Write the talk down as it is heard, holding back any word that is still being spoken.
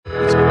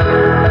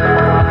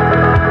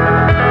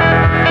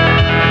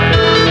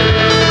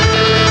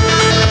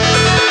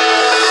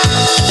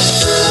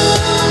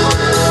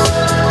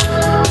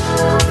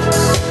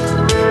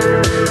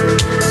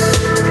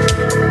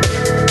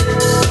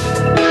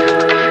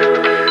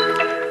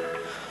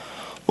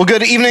Well,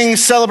 good evening,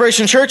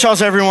 Celebration Church.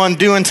 How's everyone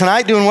doing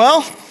tonight? Doing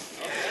well?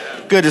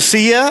 Good to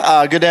see you.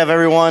 Good to have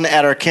everyone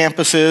at our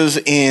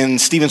campuses in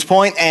Stevens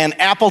Point and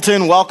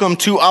Appleton. Welcome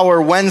to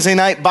our Wednesday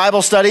night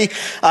Bible study.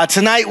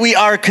 Tonight we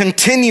are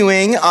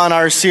continuing on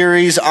our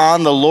series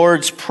on the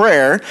Lord's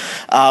Prayer,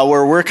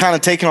 where we're kind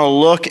of taking a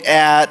look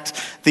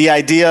at the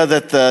idea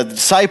that the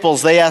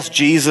disciples, they asked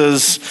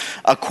Jesus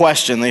a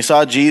question. They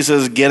saw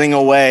Jesus getting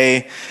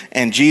away,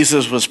 and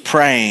Jesus was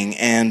praying,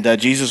 and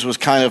Jesus was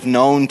kind of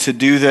known to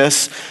do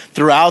this.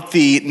 Throughout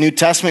the New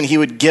Testament, he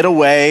would get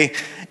away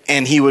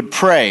and he would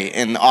pray,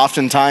 and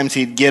oftentimes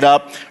he'd get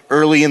up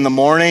early in the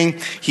morning,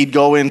 he'd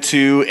go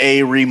into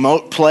a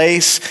remote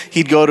place,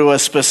 he'd go to a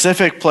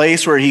specific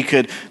place where he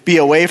could be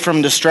away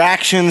from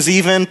distractions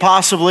even,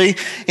 possibly,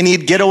 and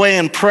he'd get away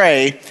and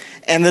pray.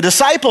 And the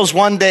disciples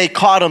one day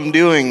caught him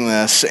doing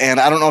this, and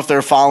I don't know if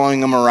they're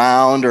following him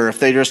around or if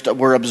they just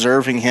were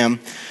observing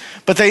him,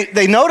 but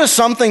they noticed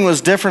something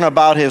was different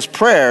about his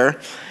prayer.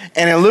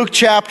 And in Luke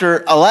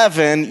chapter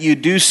 11, you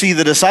do see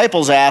the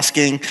disciples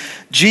asking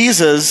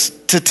Jesus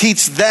to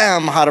teach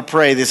them how to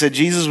pray. They said,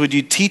 Jesus, would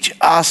you teach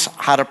us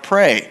how to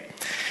pray?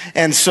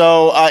 And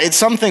so it's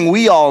something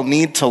we all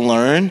need to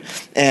learn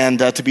and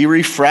to be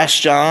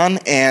refreshed on,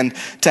 and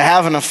to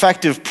have an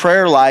effective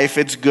prayer life.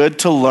 It's good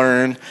to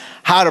learn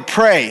how to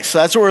pray. So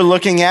that's what we're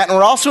looking at. And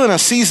we're also in a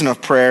season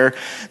of prayer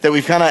that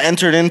we've kind of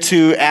entered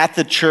into at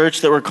the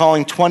church that we're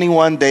calling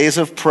 21 Days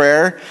of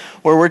Prayer,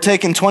 where we're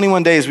taking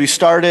 21 days. We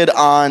started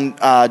on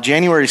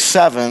January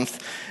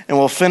 7th, and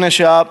we'll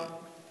finish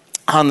up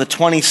on the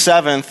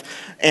 27th.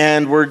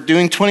 And we're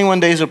doing 21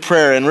 days of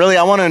prayer. And really,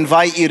 I want to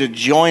invite you to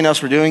join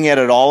us. We're doing it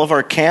at all of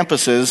our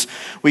campuses.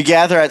 We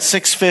gather at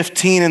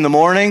 6:15 in the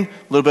morning,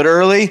 a little bit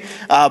early,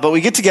 but we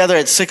get together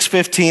at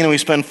 6:15 and we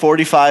spend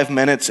 45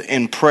 minutes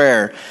in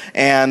prayer.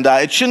 And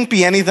it shouldn't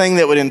be anything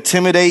that would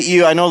intimidate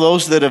you. I know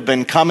those that have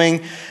been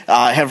coming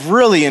have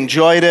really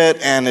enjoyed it,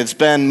 and it's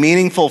been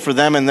meaningful for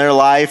them in their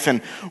life.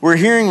 And we're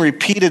hearing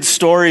repeated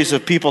stories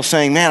of people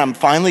saying, man, I'm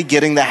finally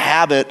getting the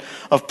habit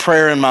of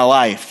prayer in my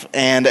life,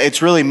 and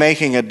it's really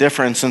making a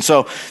difference. And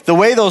so the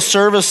way those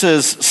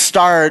services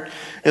start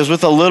is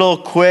with a little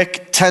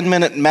quick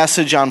 10-minute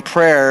message on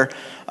prayer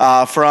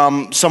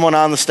from someone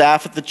on the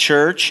staff at the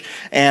church,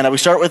 and we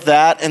start with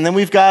that. And then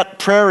we've got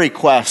prayer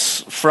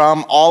requests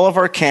from all of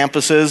our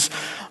campuses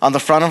on the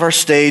front of our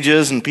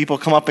stages, and people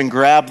come up and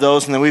grab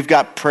those. And then we've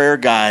got prayer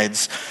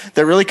guides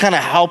that really kind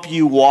of help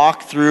you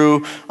walk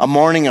through a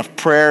morning of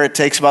prayer. It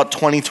takes about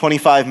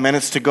 20-25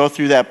 minutes to go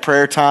through that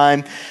prayer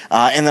time,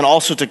 and then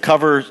also to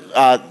cover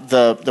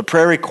the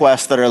prayer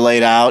requests that are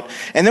laid out.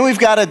 And then we've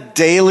got a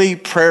daily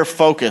prayer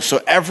focus.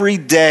 So every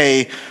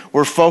day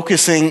we're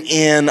focusing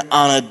in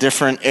on a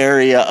different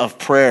area of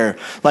prayer.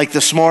 Like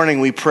this morning,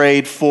 we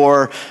prayed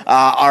for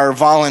our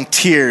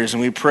volunteers,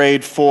 and we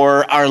prayed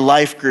for our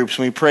life groups,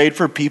 and we prayed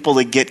for people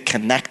to get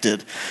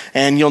connected.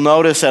 And you'll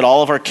notice at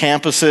all of our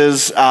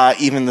campuses,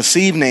 even this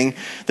evening,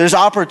 there's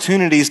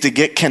opportunities to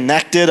get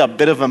connected, a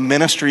bit of a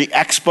ministry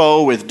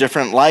expo with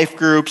different life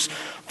groups,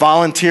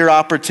 volunteer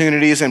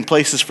opportunities, and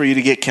places for you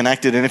to get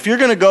connected. And if you're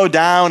going to go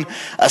down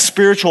a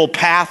spiritual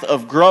path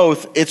of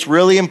growth, it's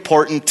really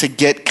important to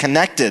get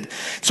connected.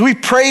 So we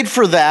prayed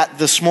for that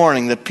this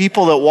morning, that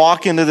people that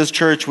walk into this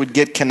church would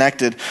get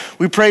connected.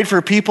 We prayed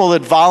for people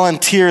that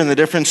volunteer in the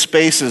different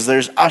spaces.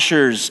 There's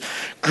ushers,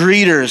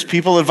 greeters,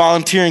 people that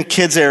volunteer in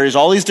kids areas,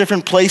 all these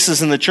different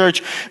places in the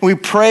church. We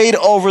prayed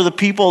over the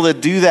people that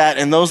do that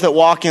and those that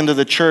walk into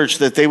the church,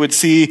 that they would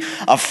see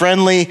a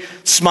friendly,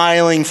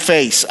 smiling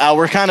face.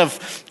 We're kind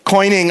of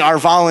coining our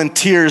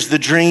volunteers the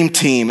dream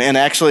team. And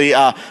actually,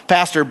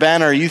 Pastor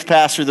Ben, our youth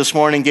pastor this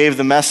morning, gave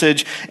the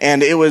message,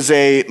 and it was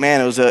a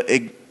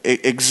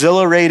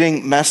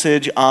exhilarating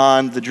message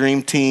on the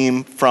dream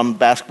team from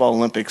Basketball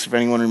Olympics, if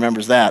anyone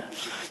remembers that.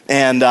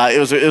 And it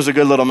was a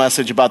good little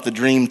message about the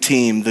dream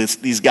team,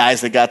 these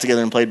guys that got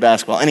together and played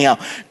basketball. Anyhow,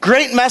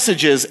 great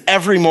messages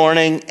every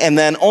morning, and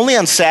then only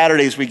on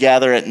Saturdays we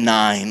gather at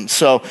 9.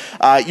 So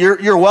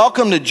you're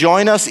welcome to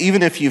join us,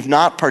 even if you've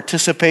not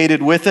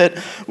participated with it.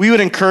 We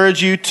would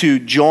encourage you to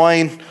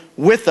join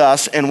with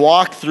us and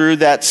walk through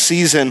that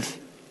season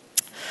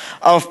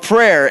of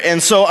prayer.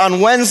 And so on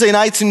Wednesday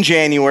nights in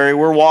January,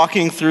 we're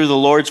walking through the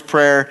Lord's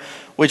Prayer,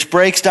 which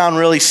breaks down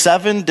really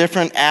 7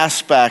 different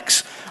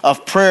aspects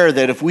of prayer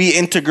that if we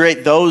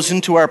integrate those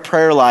into our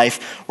prayer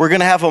life, we're going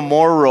to have a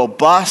more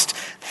robust,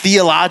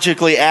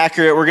 theologically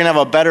accurate, we're going to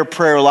have a better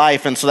prayer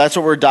life. And so that's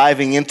what we're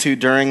diving into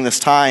during this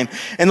time.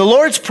 And the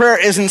Lord's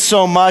Prayer isn't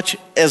so much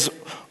as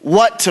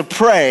what to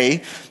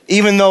pray,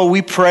 even though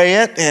we pray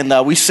it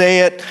and we say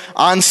it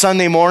on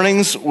Sunday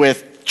mornings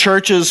with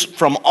churches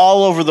from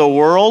all over the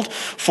world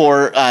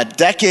for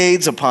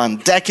decades upon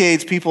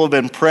decades. People have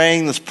been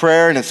praying this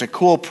prayer, and it's a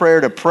cool prayer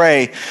to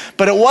pray.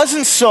 But it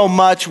wasn't so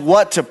much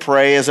what to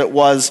pray as it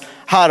was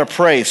how to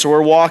pray. So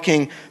we're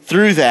walking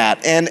through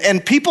that.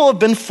 And people have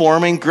been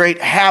forming great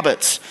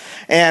habits.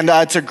 And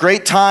it's a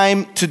great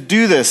time to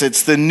do this.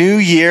 It's the new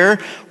year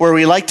where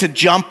we like to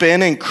jump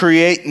in and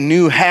create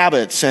new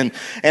habits. And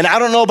I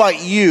don't know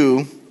about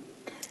you,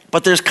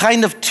 But there's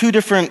kind of two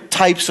different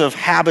types of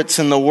habits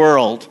in the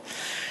world.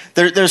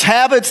 There's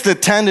habits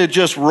that tend to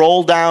just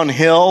roll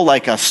downhill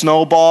like a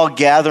snowball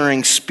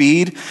gathering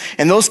speed,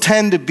 and those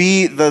tend to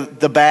be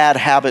the bad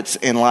habits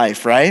in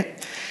life,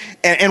 right?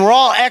 And we're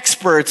all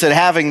experts at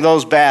having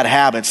those bad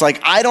habits.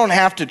 Like, I don't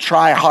have to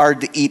try hard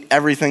to eat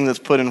everything that's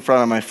put in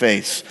front of my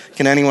face.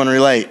 Can anyone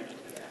relate?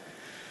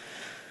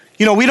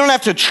 You know, we don't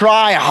have to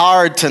try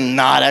hard to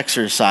not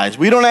exercise.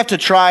 We don't have to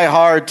try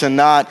hard to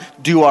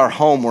not do our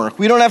homework.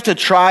 We don't have to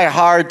try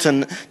hard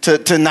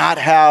to not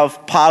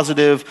have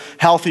positive,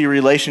 healthy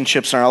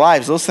relationships in our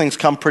lives. Those things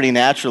come pretty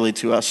naturally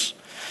to us.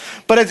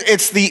 But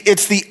it's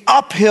the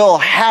uphill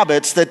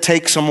habits that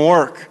take some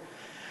work.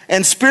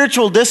 And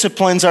spiritual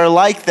disciplines are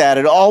like that.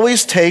 It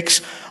always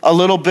takes a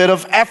little bit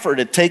of effort.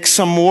 It takes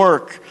some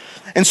work.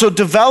 And so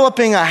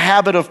developing a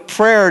habit of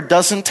prayer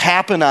doesn't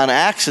happen on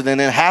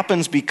accident. It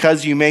happens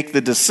because you make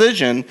the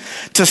decision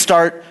to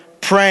start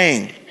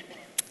praying.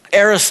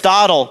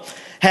 Aristotle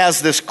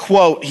has this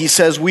quote. He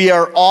says, "We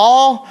are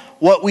all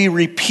what we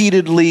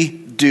repeatedly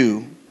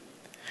do."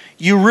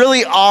 You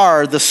really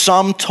are the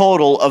sum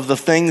total of the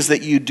things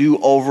that you do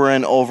over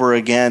and over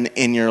again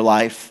in your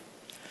life.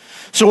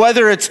 So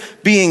whether it's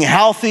being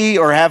healthy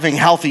or having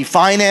healthy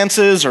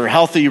finances or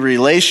healthy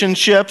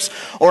relationships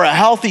or a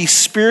healthy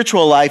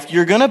spiritual life,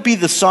 you're going to be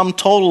the sum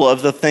total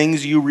of the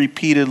things you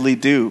repeatedly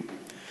do.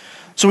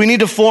 So we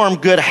need to form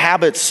good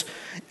habits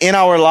in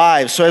our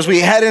lives. So as we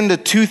head into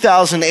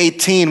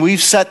 2018,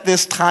 we've set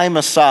this time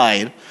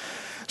aside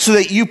so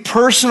that you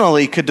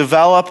personally could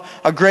develop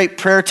a great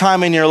prayer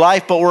time in your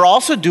life, but we're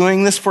also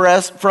doing this for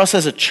us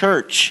as a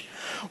church.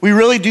 We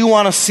really do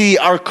want to see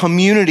our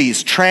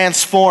communities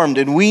transformed,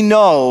 and we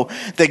know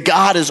that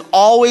God has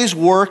always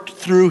worked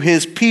through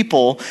his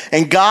people,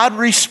 and God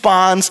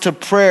responds to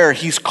prayer.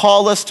 He's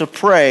called us to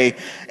pray,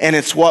 and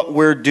it's what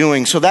we're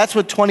doing. So that's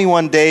what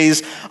 21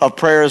 Days of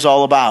Prayer is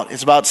all about.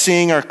 It's about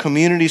seeing our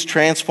communities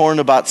transformed,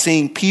 about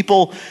seeing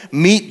people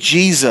meet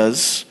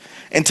Jesus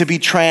and to be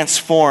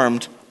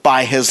transformed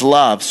by his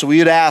love. So we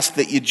would ask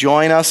that you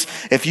join us.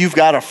 If you've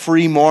got a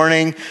free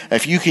morning,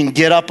 if you can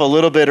get up a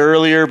little bit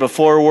earlier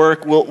before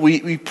work,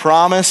 we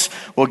promise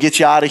we'll get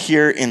you out of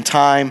here in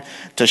time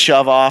to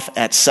shove off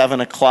at 7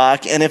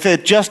 o'clock. And if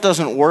it just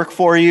doesn't work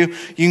for you,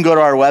 you can go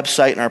to our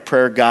website and our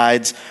prayer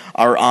guides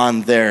are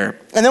on there.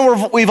 And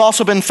then we've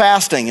also been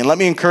fasting. And let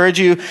me encourage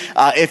you,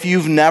 if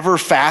you've never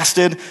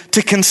fasted,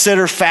 to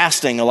consider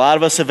fasting. A lot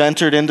of us have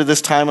entered into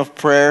this time of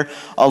prayer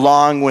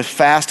along with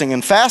fasting.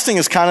 And fasting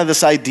is kind of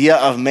this idea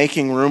of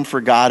making room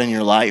for God in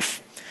your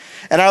life.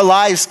 And our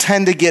lives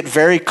tend to get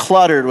very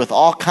cluttered with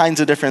all kinds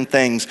of different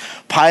things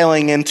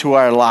piling into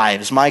our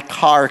lives. My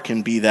car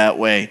can be that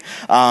way.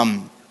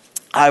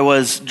 I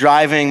was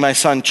driving my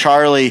son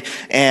Charlie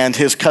and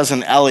his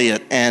cousin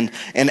Elliot, and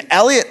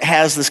Elliot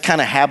has this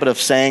kind of habit of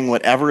saying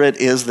whatever it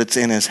is that's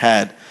in his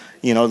head.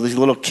 You know, these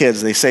little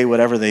kids, they say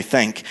whatever they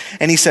think.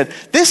 And he said,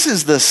 this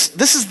is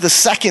the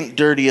second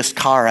dirtiest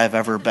car I've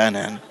ever been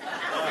in.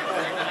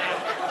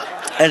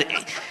 And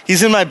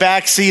he's in my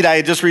back seat. I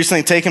had just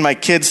recently taken my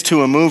kids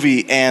to a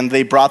movie, and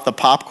they brought the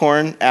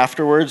popcorn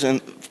afterwards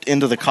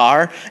into the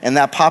car, and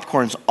that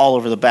popcorn's all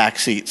over the back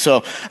seat.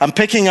 So I'm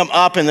picking them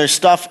up, and there's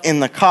stuff in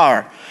the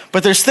car.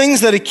 But there's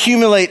things that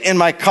accumulate in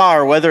my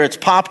car, whether it's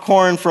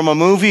popcorn from a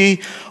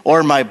movie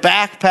or my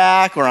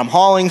backpack, or I'm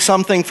hauling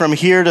something from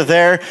here to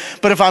there.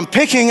 But if I'm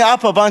picking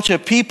up a bunch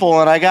of people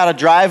and I got to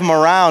drive them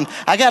around,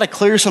 I got to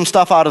clear some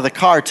stuff out of the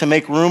car to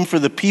make room for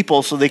the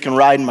people so they can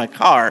ride in my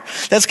car.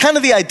 That's kind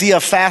of the idea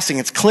of fasting.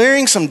 It's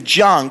clearing some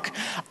junk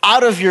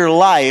out of your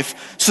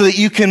life so that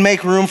you can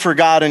make room for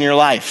God in your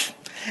life.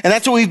 And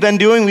that's what we've been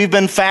doing. We've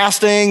been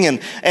fasting,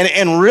 and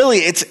really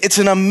it's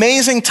an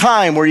amazing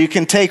time where you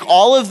can take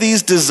all of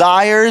these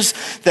desires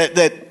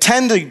that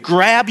tend to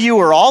grab you,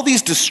 or all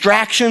these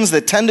distractions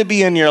that tend to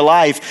be in your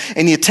life,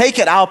 and you take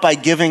it out by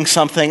giving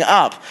something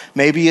up.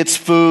 Maybe it's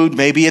food,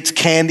 maybe it's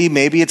candy,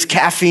 maybe it's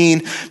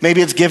caffeine,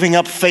 maybe it's giving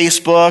up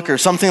Facebook or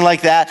something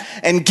like that,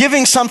 and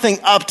giving something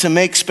up to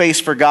make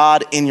space for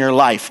God in your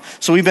life.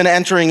 So we've been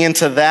entering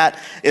into that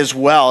as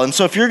well. And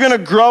so if you're going to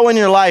grow in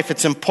your life,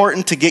 it's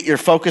important to get your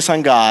focus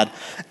on God,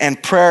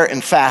 and prayer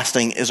and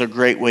fasting is a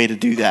great way to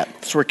do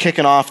that. So we're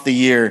kicking off the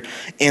year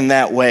in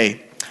that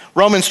way.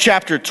 Romans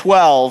chapter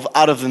 12,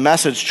 out of the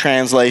Message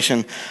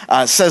translation,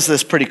 says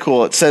this pretty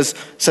cool. It says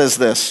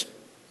this. It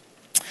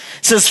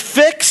says,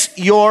 fix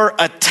your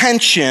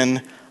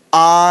attention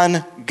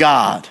on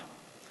God.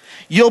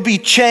 You'll be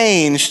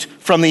changed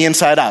from the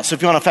inside out. So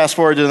if you want to fast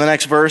forward to the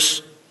next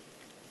verse,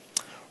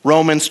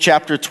 Romans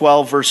chapter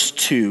 12, verse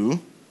 2.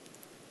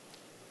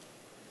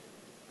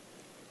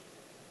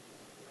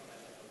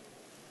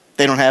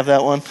 They don't have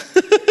that one?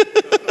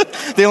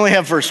 They only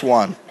have verse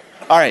 1.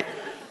 All right.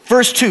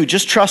 Verse 2,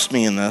 just trust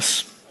me in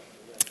this.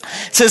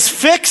 It says,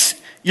 fix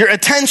your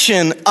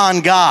attention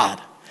on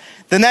God.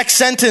 The next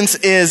sentence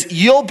is,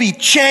 you'll be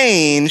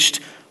changed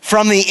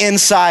from the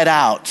inside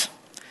out.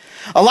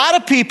 A lot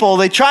of people,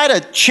 they try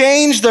to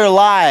change their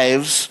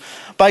lives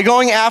by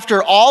going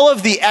after all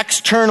of the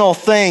external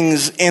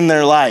things in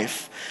their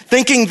life.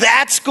 thinking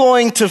that's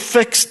going to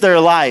fix their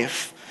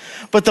life.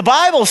 But the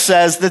Bible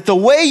says that the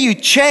way you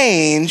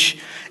change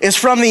is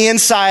from the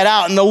inside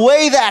out. And the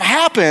way that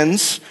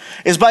happens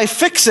is by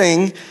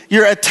fixing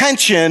your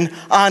attention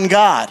on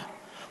God.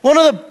 One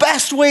of the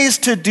best ways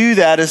to do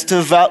that is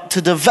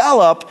to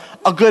develop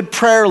a good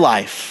prayer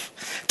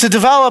life, to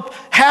develop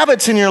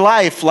habits in your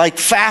life like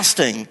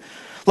fasting,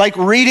 like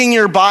reading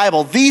your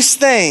Bible. These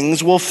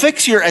things will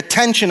fix your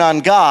attention on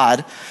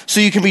God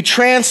so you can be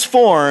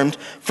transformed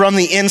from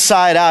the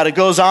inside out. It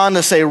goes on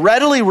to say,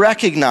 readily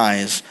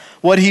recognize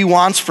what he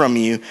wants from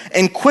you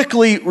and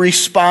quickly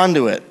respond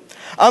to it.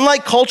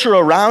 Unlike culture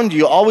around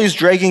you, always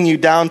dragging you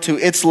down to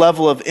its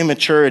level of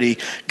immaturity,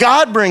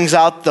 God brings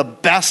out the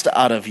best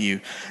out of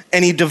you,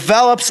 and he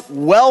develops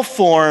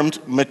well-formed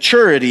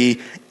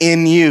maturity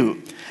in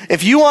you.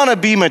 If you want to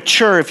be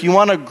mature, if you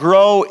want to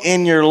grow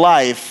in your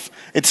life,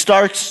 it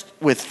starts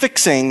with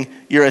fixing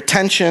your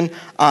attention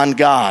on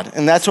God.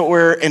 And that's what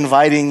we're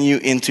inviting you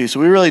into. So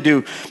we really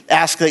do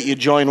ask that you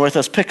join with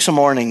us. Pick some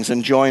mornings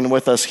and join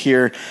with us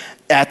here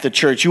at the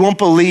church. You won't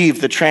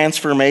believe the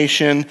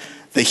transformation,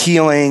 the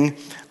healing,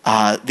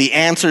 the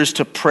answers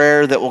to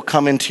prayer that will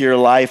come into your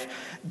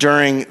life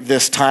during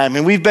this time.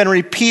 And we've been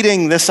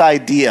repeating this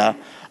idea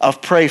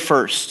of pray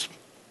first,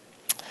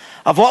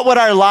 of what would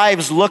our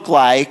lives look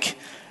like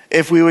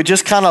if we would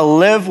just kind of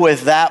live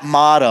with that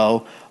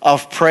motto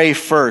of pray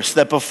first,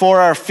 that before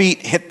our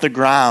feet hit the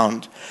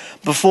ground,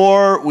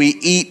 before we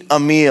eat a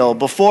meal,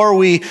 before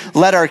we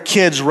let our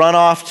kids run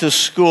off to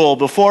school,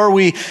 before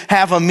we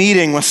have a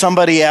meeting with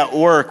somebody at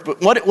work,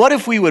 but what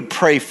if we would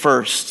pray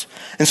first?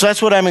 And so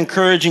that's what I'm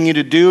encouraging you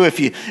to do. If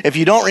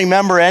you don't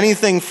remember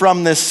anything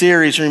from this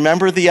series,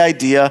 remember the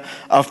idea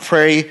of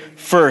pray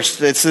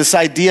first. It's this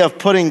idea of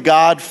putting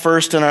God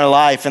first in our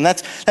life. And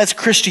that's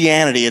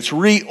Christianity. It's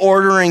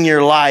reordering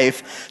your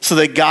life so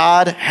that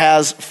God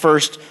has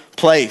first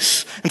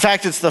place. In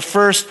fact, it's the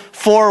first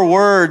 4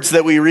 words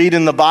that we read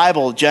in the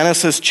Bible.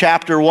 Genesis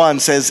chapter 1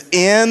 says,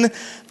 in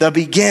the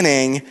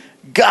beginning,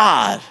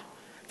 God.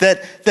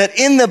 That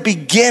in the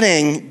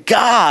beginning,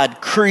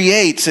 God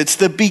creates. It's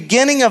the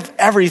beginning of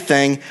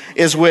everything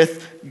is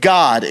with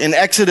God. In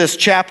Exodus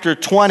chapter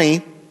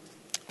 20,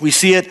 we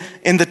see it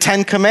in the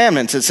 10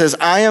 Commandments. It says,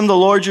 I am the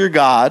Lord your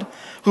God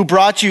who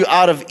brought you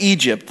out of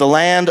Egypt, the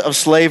land of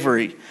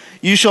slavery.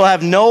 You shall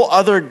have no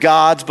other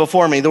gods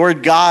before me. The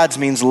word gods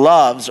means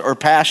loves or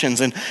passions.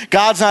 And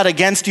God's not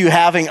against you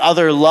having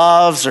other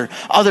loves or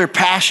other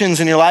passions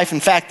in your life. In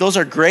fact, those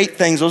are great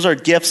things. Those are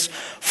gifts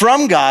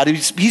from God.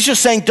 He's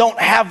just saying, don't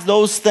have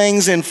those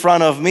things in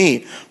front of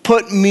me.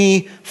 Put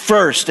me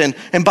first. And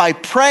by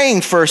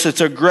praying first, it's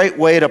a great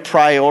way to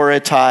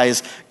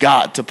prioritize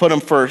God, to put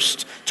him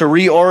first, to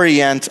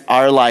reorient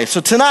our life.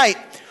 So tonight,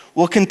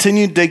 we'll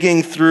continue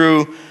digging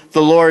through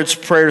the Lord's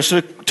Prayer.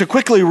 So to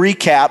quickly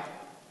recap,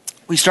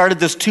 we started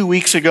this 2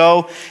 weeks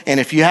ago, and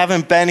if you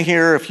haven't been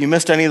here, if you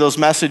missed any of those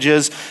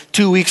messages,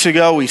 2 weeks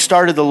ago we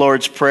started the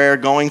Lord's Prayer,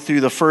 going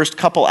through the first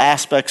couple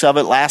aspects of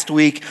it. Last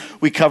week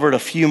we covered a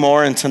few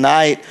more, and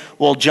tonight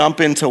we'll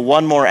jump into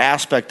one more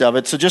aspect of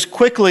it. So just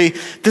quickly,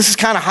 this is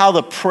kind of how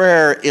the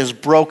prayer is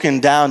broken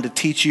down to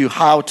teach you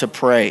how to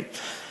pray.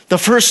 The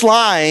first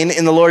line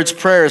in the Lord's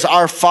Prayer is,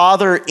 Our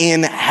Father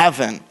in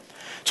heaven.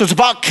 So it's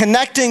about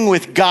connecting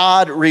with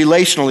God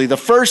relationally. The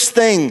first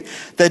thing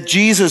that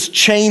Jesus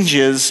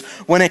changes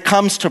when it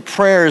comes to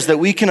prayer is that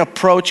we can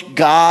approach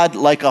God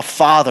like a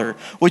father,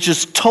 which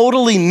is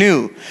totally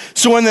new.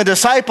 So when the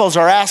disciples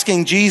are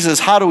asking Jesus,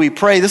 how do we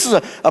pray? This is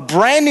a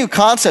brand new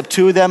concept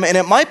to them, and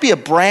it might be a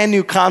brand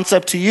new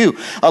concept to you.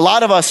 A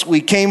lot of us,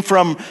 we came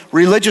from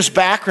religious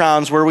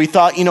backgrounds where we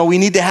thought, we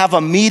need to have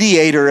a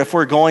mediator if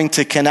we're going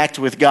to connect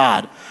with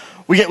God.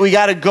 We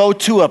got to go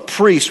to a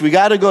priest. We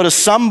got to go to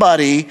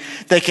somebody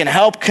that can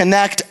help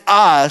connect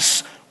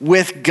us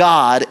with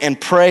God and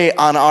pray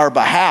on our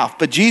behalf.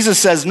 But Jesus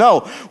says,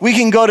 no, we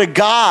can go to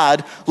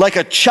God like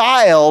a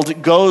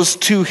child goes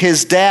to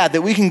his dad,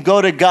 that we can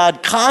go to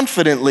God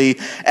confidently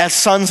as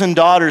sons and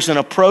daughters and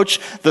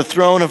approach the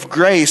throne of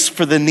grace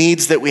for the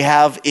needs that we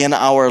have in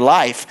our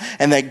life,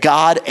 and that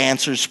God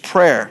answers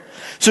prayer.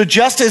 So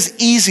just as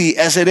easy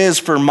as it is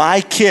for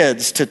my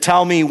kids to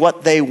tell me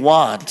what they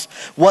want,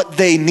 what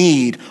they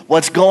need,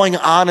 what's going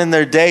on in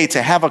their day,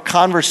 to have a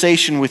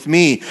conversation with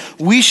me,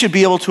 we should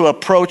be able to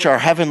approach our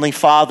Heavenly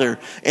Father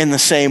in the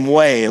same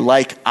way,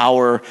 like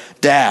our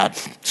dad.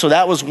 So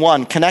that was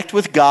one, connect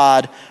with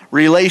God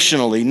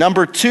relationally.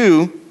 Number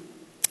 2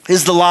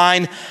 is the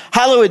line,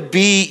 hallowed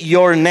be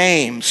your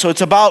name. So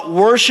it's about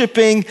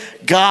worshiping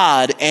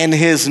God and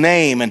his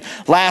name. And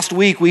last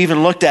week we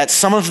even looked at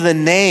some of the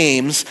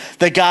names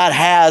that God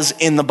has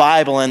in the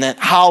Bible, and that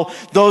how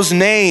those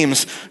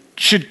names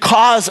should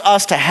cause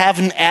us to have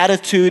an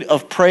attitude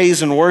of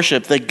praise and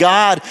worship, that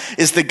God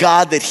is the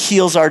God that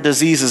heals our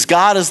diseases.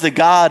 God is the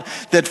God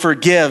that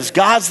forgives.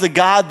 God's the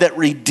God that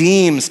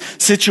redeems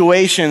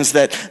situations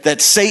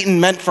that Satan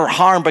meant for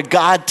harm, but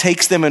God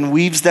takes them and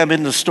weaves them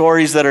into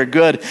stories that are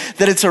good.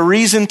 That it's a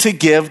reason to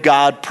give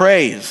God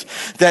praise,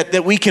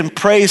 that we can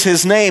praise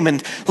his name.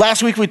 And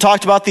last week we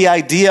talked about the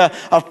idea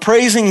of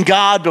praising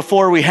God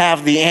before we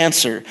have the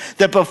answer.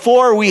 That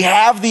before we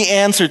have the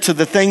answer to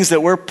the things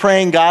that we're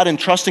praying God and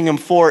trusting him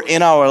for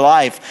in our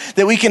life,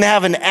 that we can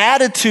have an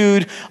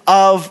attitude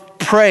of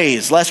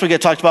praise. Last week I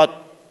talked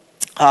about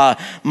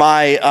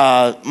my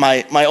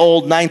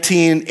old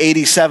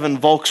 1987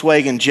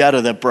 Volkswagen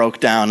Jetta that broke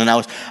down, and I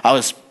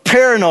was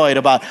paranoid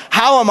about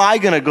how am I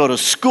going to go to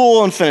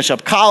school and finish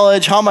up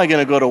college? How am I going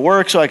to go to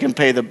work so I can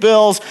pay the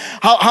bills?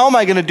 How am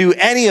I going to do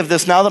any of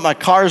this now that my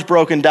car's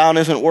broken down,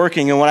 isn't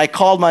working? And when I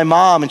called my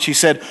mom and she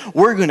said,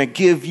 we're going to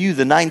give you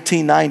the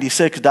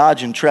 1996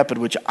 Dodge Intrepid,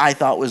 which I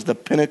thought was the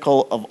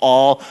pinnacle of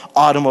all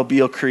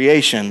automobile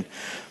creation,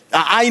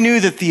 I knew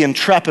that the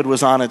Intrepid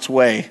was on its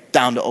way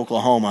down to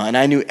Oklahoma, and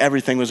I knew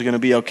everything was going to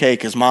be okay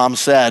because Mom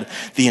said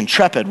the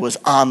Intrepid was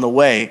on the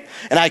way.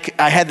 And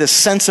I had this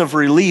sense of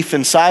relief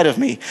inside of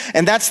me.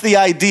 And that's the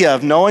idea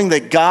of knowing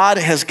that God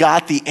has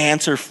got the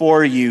answer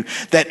for you,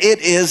 that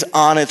it is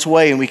on its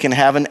way, and we can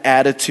have an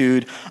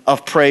attitude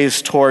of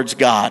praise towards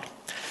God.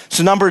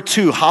 So number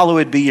 2,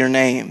 hallowed be your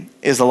name,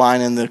 is a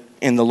line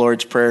in the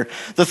Lord's Prayer.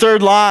 The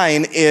third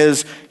line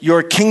is,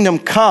 your kingdom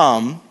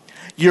come,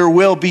 your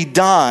will be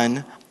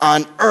done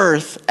on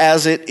earth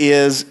as it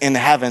is in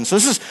heaven. So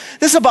this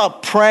is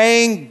about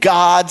praying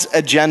God's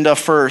agenda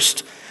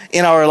first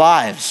in our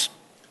lives.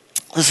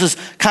 This is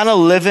kind of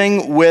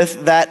living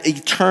with that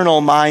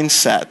eternal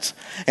mindset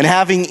and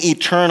having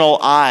eternal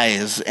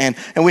eyes. And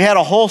we had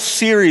a whole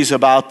series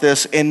about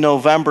this in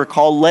November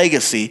called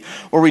Legacy,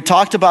 where we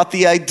talked about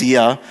the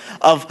idea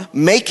of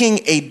making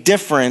a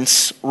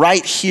difference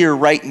right here,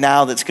 right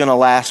now, that's going to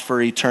last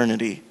for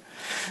eternity.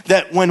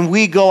 That when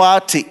we go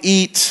out to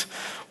eat,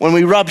 when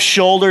we rub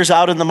shoulders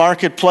out in the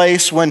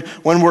marketplace, when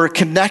we're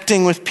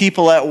connecting with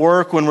people at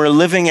work, when we're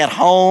living at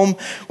home,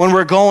 when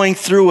we're going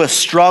through a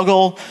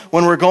struggle,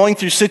 when we're going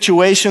through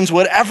situations,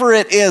 whatever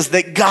it is,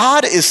 that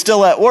God is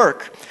still at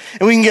work.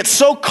 And we can get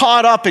so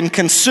caught up and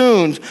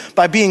consumed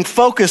by being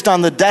focused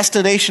on the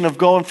destination of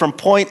going from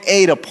point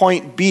A to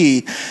point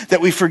B that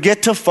we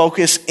forget to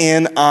focus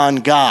in on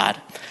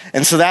God.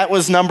 And so that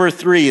was number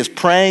 3, is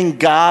praying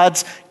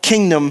God's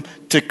kingdom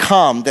to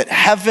come, that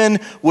heaven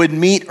would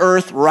meet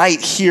earth right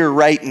here,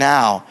 right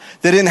now.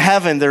 That in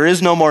heaven there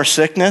is no more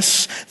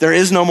sickness, there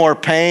is no more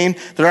pain,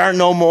 there are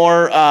no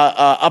more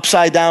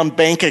upside down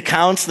bank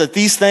accounts, that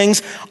these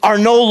things are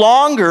no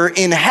longer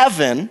in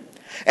heaven.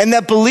 And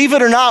that, believe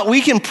it or not, we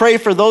can pray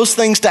for those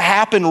things to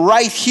happen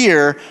right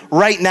here,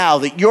 right now,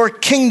 that your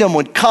kingdom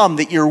would come,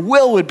 that your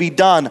will would be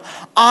done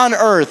on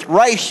earth,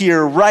 right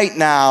here, right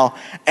now,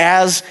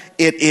 as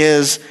it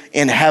is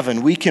in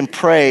heaven. We can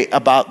pray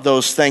about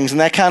those things.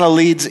 And that kind of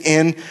leads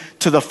in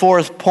to the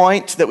 4th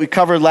point that we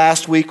covered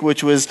last week,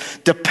 which was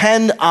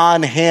depend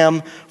on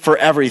him for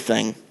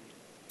everything.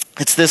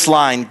 It's this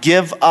line,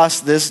 give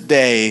us this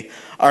day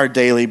our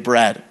daily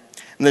bread.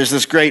 And there's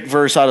this great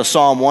verse out of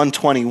Psalm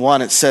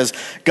 121. It says,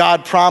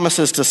 God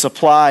promises to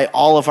supply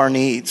all of our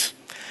needs.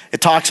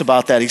 It talks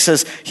about that. He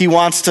says he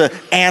wants to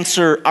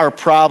answer our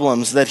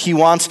problems, that he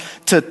wants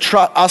to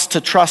us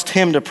to trust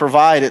him to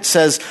provide. It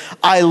says,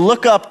 I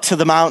look up to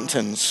the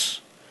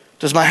mountains.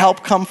 Does my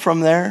help come from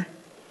there?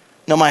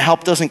 No, my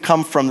help doesn't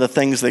come from the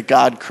things that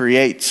God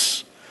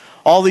creates.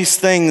 All these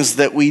things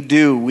that we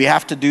do, we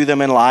have to do them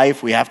in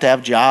life. We have to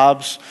have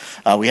jobs.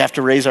 We have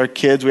to raise our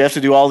kids. We have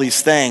to do all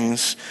these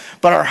things.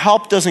 But our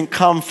help doesn't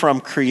come from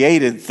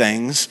created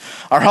things.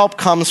 Our help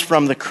comes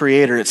from the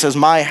Creator. It says,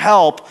 my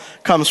help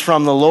comes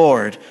from the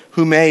Lord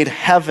who made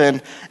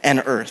heaven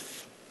and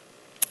earth.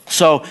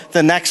 So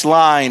the next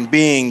line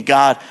being,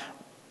 God,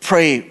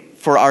 pray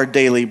for our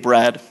daily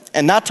bread.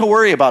 And not to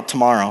worry about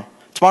tomorrow.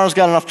 Tomorrow's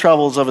got enough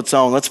troubles of its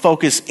own. Let's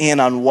focus in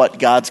on what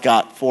God's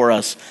got for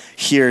us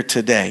here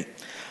today.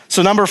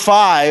 So number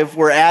 5,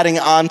 we're adding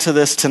on to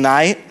this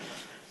tonight,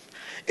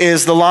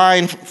 is the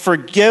line,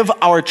 forgive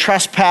our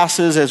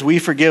trespasses as we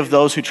forgive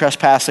those who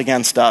trespass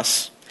against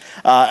us.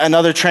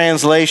 Another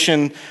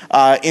translation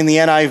in the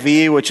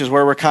NIV, which is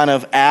where we're kind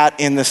of at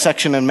in this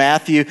section in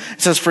Matthew,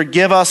 it says,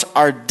 forgive us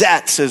our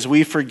debts as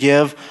we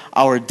forgive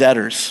our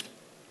debtors.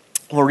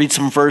 We'll read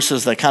some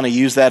verses that kind of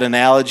use that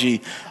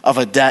analogy of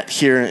a debt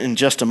here in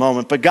just a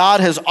moment. But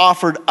God has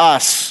offered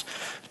us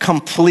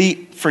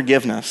complete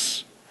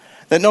forgiveness.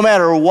 That no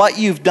matter what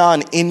you've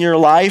done in your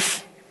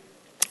life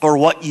or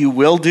what you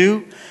will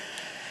do,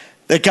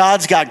 that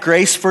God's got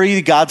grace for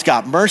you, God's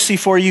got mercy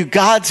for you,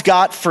 God's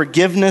got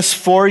forgiveness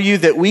for you,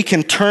 that we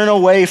can turn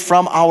away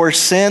from our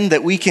sin,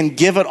 that we can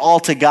give it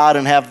all to God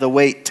and have the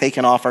weight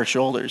taken off our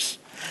shoulders.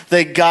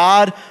 That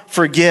God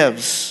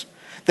forgives.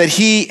 That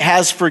he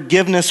has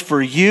forgiveness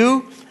for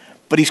you,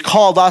 but he's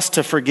called us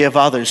to forgive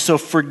others. So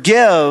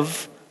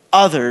forgive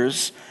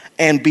others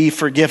and be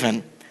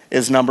forgiven.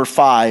 is number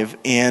 5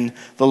 in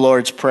the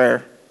Lord's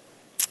Prayer.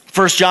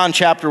 1 John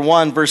chapter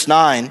 1, verse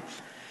 9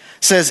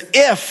 says,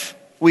 if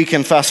we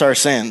confess our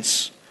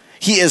sins,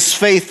 he is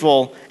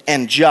faithful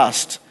and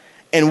just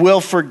and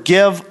will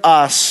forgive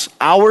us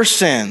our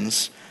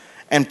sins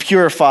and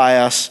purify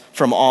us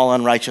from all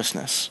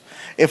unrighteousness.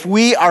 If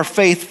we are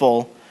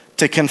faithful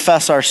to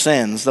confess our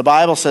sins, the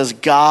Bible says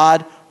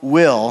God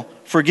will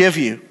forgive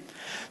you.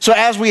 So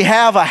as we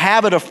have a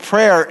habit of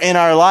prayer in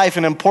our life,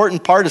 an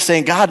important part is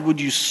saying, God, would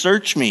you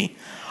search me?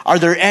 Are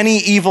there any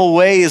evil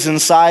ways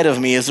inside of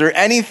me? Is there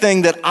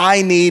anything that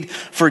I need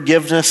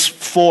forgiveness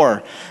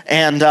for?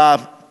 And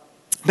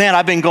man,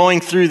 I've been going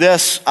through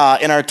this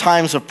in our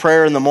times of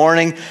prayer in the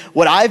morning.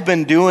 What I've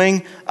been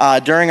doing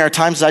during our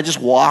times is I just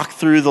walk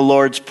through the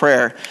Lord's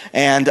Prayer.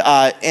 And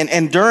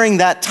during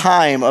that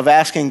time of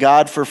asking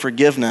God for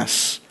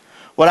forgiveness,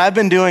 what I've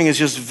been doing is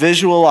just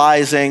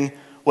visualizing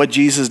what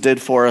Jesus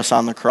did for us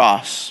on the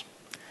cross.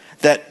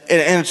 And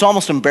it's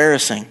almost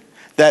embarrassing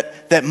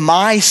that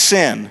my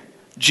sin,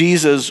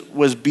 Jesus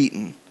was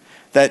beaten,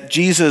 that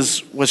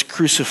Jesus was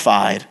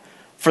crucified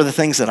for the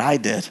things that I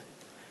did.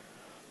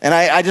 And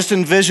I just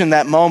envision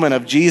that moment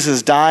of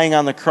Jesus dying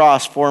on the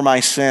cross for my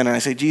sin. And I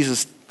say,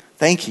 Jesus,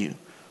 thank you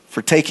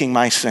for taking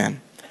my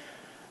sin.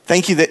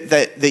 Thank you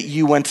that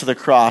you went to the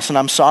cross. And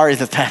I'm sorry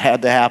that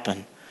had to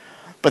happen.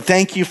 But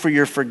thank you for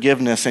your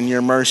forgiveness and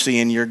your mercy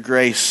and your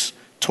grace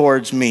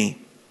towards me.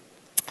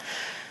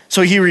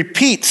 So he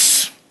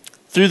repeats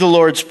through the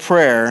Lord's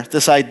Prayer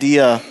this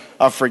idea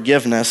of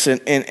forgiveness.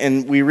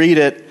 And we read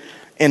it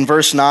in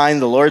verse 9,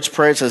 the Lord's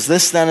Prayer. It says,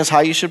 this then is how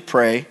you should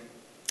pray.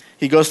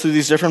 He goes through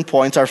these different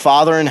points. Our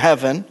Father in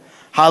heaven,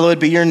 hallowed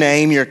be your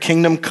name, your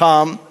kingdom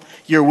come,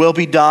 your will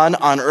be done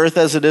on earth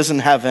as it is in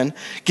heaven.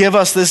 Give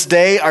us this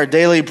day our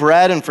daily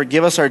bread and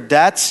forgive us our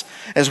debts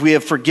as we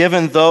have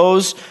forgiven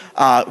those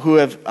who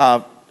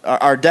have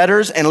our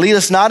debtors, and lead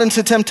us not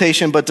into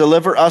temptation, but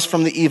deliver us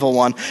from the evil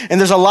one. And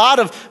there's a lot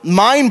of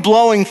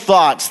mind-blowing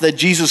thoughts that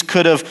Jesus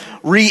could have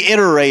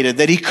reiterated,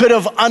 that he could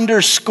have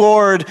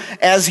underscored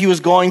as he was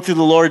going through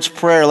the Lord's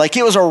Prayer. Like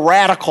it was a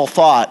radical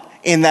thought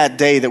in that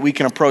day that we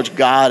can approach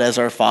God as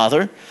our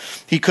Father.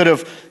 He could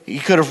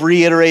have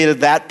reiterated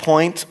that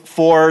point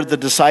for the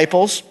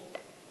disciples.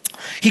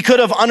 He could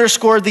have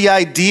underscored the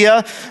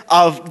idea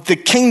of the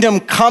kingdom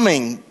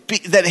coming,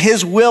 that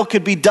his will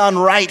could be done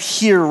right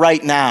here,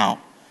 right now.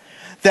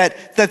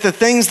 That the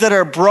things that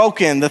are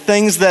broken, the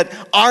things that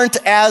aren't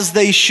as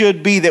they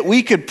should be, that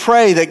we could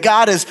pray that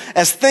God,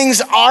 as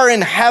things are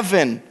in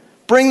heaven,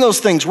 bring those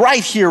things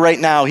right here, right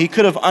now. He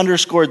could have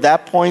underscored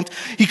that point.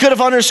 He could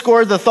have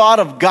underscored the thought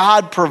of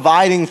God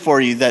providing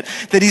for you, that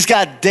he's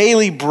got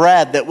daily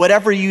bread, that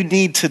whatever you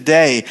need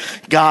today,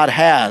 God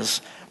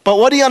has. But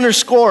what he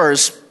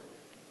underscores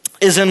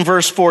is in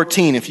verse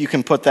 14, if you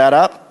can put that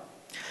up.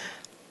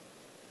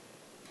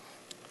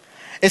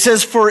 It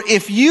says, for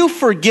if you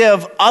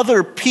forgive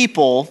other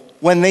people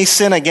when they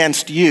sin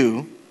against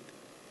you,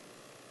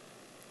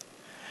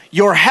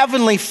 your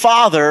heavenly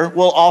Father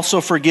will also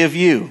forgive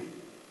you.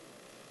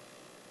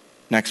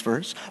 Next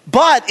verse.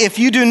 But if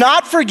you do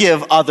not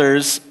forgive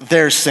others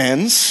their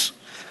sins,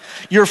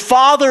 your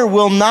Father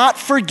will not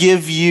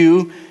forgive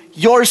you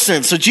your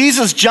sins. So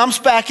Jesus jumps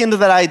back into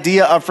that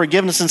idea of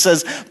forgiveness and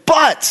says,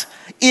 but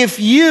if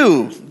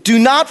you do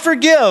not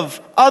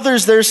forgive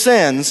others their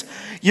sins,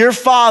 your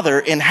Father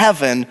in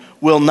heaven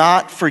will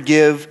not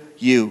forgive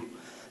you.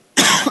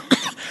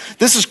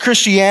 This is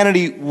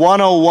Christianity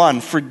 101,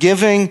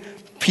 forgiving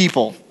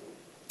people.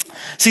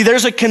 See,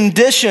 there's a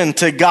condition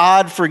to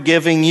God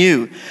forgiving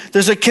you.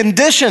 There's a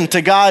condition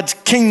to God's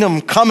kingdom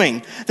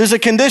coming. There's a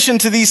condition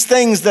to these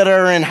things that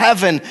are in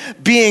heaven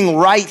being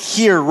right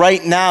here,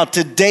 right now,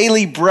 to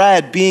daily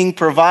bread being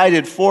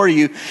provided for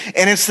you.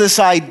 And it's this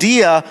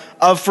idea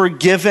of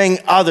forgiving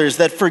others,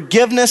 that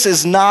forgiveness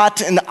is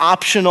not an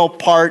optional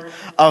part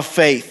of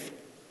faith.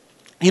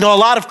 You know, a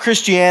lot of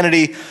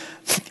Christianity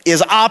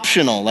is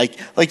optional.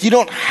 Like you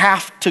don't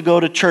have to go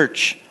to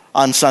church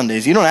on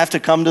Sundays. You don't have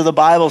to come to the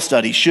Bible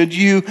study. Should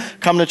you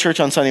come to church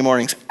on Sunday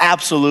mornings?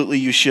 Absolutely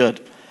you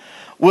should.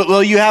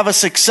 Will you have a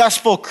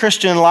successful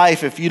Christian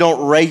life if you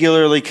don't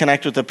regularly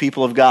connect with the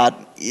people of God?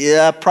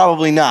 Yeah,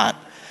 probably not.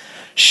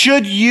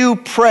 Should you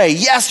pray?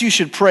 Yes, you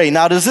should pray.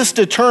 Now, does this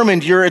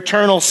determine your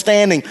eternal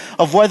standing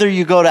of whether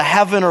you go to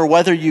heaven or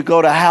whether you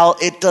go to hell?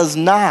 It does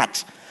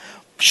not.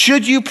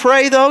 Should you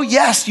pray though?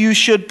 Yes, you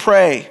should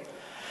pray.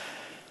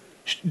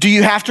 Do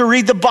you have to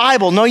read the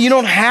Bible? No, you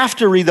don't have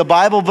to read the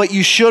Bible, but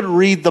you should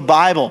read the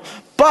Bible.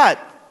 But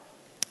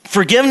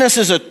forgiveness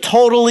is a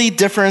totally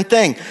different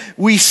thing.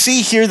 We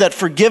see here that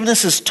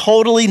forgiveness is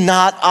totally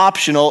not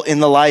optional in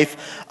the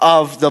life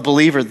of the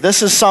believer.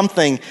 This is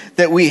something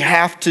that we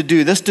have to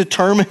do. This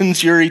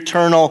determines your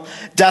eternal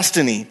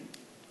destiny.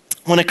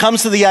 When it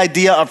comes to the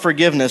idea of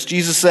forgiveness,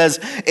 Jesus says,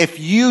 if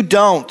you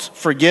don't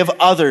forgive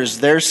others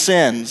their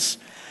sins,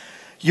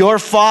 your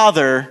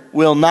Father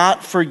will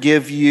not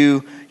forgive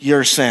you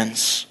your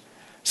sins.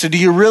 So do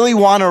you really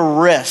want to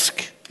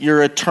risk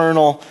your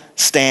eternal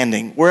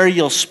standing, where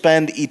you'll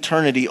spend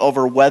eternity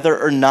over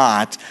whether or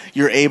not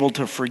you're able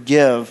to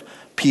forgive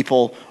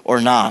people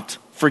or not.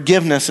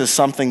 Forgiveness is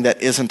something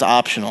that isn't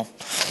optional.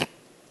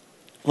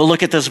 We'll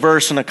look at this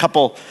verse in a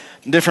couple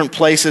different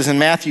places. In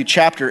Matthew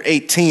chapter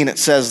 18, it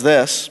says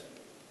this.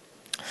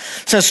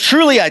 It says,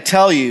 "Truly I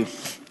tell you,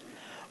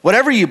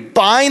 whatever you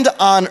bind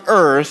on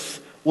earth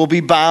will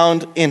be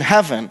bound in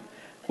heaven.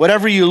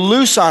 Whatever you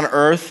loose on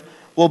earth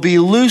will be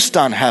loosed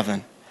in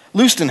heaven.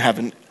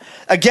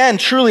 Again,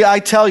 truly I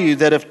tell you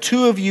that if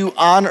two of you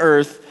on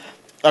earth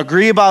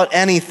agree about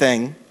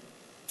anything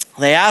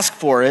they ask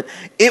for it,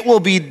 it will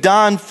be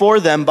done for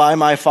them by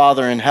my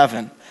Father in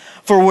heaven.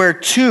 For where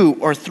 2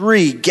 or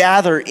 3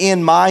 gather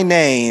in my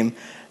name,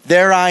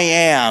 there I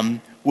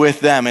am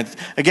with them."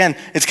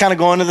 It's kind of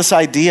going to this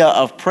idea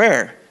of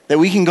prayer, that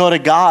we can go to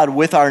God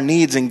with our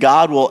needs and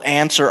God will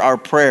answer our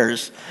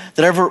prayers.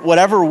 That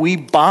whatever we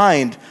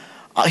bind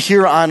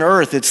here on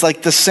earth, it's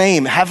like the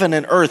same, heaven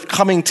and earth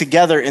coming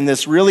together in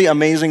this really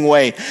amazing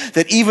way,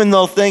 that even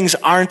though things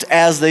aren't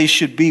as they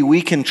should be,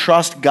 we can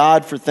trust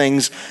God for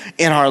things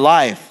in our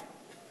life.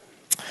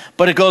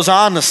 But it goes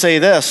on to say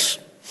this.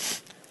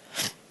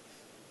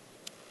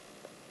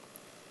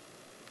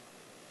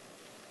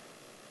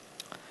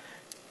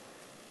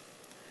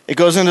 It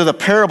goes into the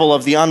parable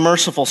of the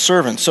unmerciful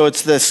servant. So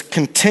it's this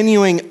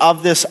continuing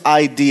of this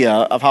idea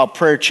of how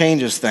prayer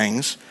changes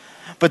things.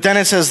 But then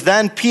it says,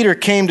 "Then Peter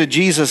came to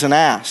Jesus and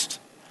asked,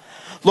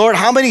 'Lord,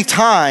 how many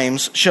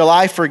times shall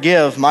I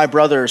forgive my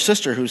brother or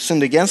sister who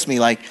sinned against me?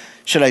 Like,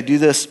 should I do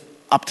this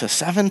up to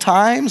 7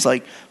 times?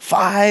 Like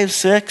 5,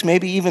 6,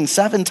 maybe even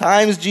 7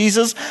 times,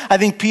 Jesus?'" I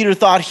think Peter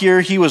thought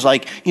here he was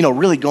like,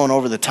 really going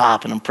over the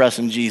top and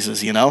impressing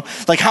Jesus,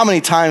 Like, how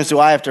many times do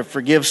I have to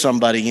forgive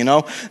somebody,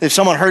 If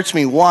someone hurts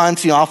me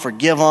once, I'll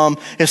forgive them.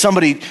 If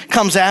somebody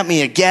comes at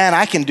me again,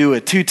 I can do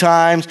it 2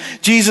 times.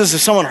 Jesus,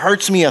 if someone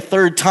hurts me a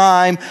 3rd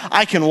time,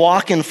 I can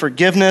walk in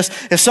forgiveness.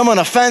 If someone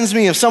offends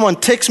me, if someone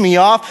ticks me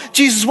off,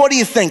 Jesus, what do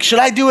you think? Should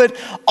I do it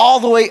all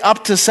the way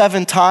up to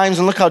 7 times?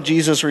 And look how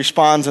Jesus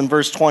responds in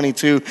verse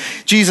 22.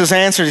 Jesus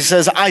answers, he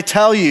says, "I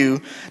tell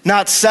you,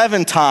 not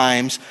 7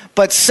 times,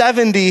 but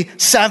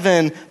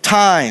 77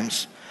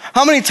 times."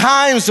 How many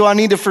times do I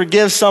need to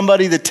forgive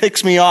somebody that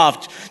ticks me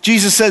off?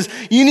 Jesus says,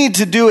 you need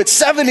to do it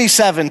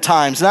 77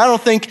 times. And I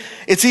don't think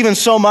it's even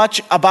so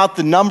much about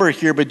the number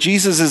here, but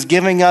Jesus is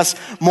giving us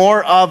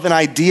more of an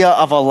idea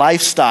of a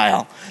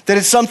lifestyle. That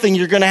it's something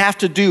you're going to have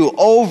to do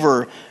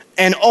over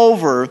and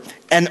over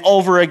and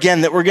over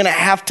again. That we're going to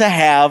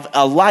have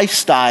a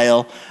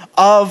lifestyle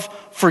of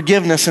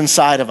forgiveness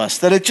inside of us.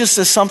 That it just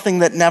is something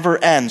that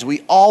never ends.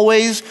 We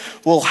always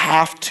will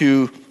have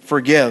to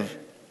forgive.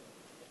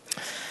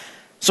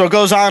 So it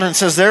goes on and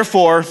says,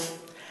 "Therefore,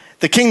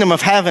 the kingdom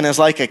of heaven is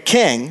like a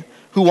king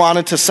who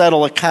wanted to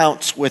settle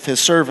accounts with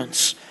his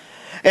servants.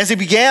 As he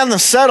began the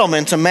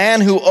settlement, a man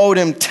who owed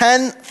him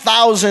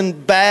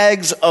 10,000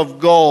 bags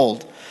of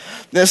gold."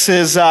 This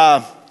is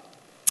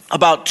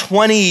about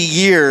 20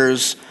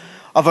 years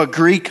of a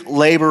Greek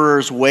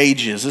laborer's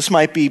wages. This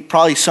might be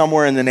probably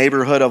somewhere in the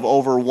neighborhood of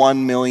over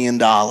 $1 million.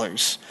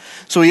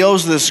 So he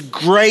owes this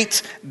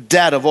great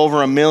debt of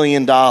over $1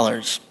 million.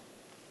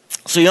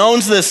 So he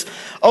owes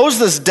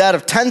this debt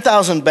of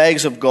 10,000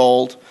 bags of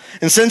gold.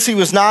 And since he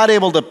was not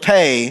able to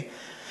pay,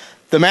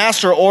 the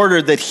master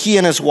ordered that he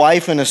and his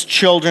wife and his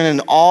children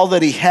and all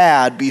that he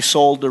had be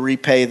sold to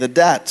repay the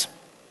debt.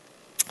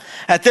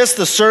 At this,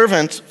 the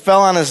servant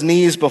fell on his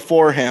knees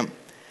before him.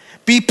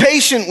 "Be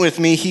patient with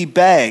me," he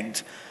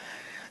begged,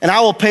 "and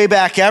I will pay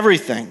back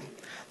everything."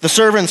 The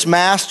servant's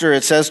master,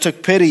 it says,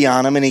 took pity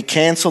on him, and he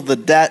canceled the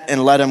debt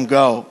and let him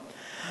go.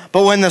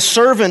 But when the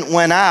servant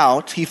went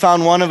out, he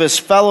found one of his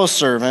fellow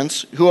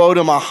servants who owed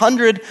him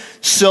 100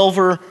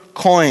 silver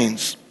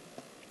coins.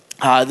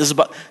 This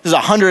is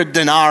 100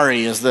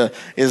 denarii is the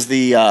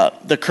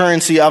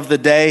currency of the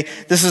day.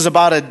 This is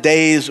about a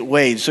day's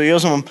wage. So he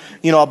owes him,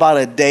 about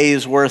a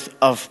day's worth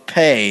of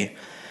pay.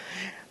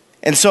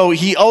 And so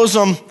he owes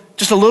him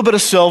just a little bit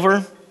of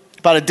silver,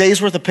 about a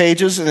day's worth of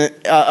pages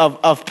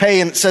of pay.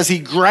 And it says he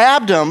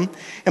grabbed him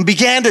and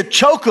began to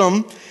choke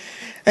him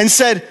and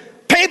said,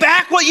 "Pay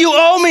back what you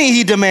owe me,"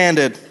 he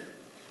demanded.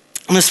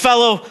 And this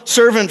fellow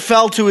servant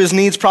fell to his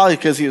knees, probably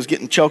because he was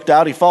getting choked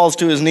out. He falls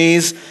to his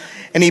knees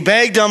and he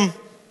begged him.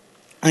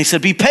 And he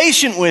said, "Be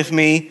patient with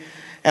me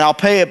and I'll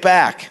pay it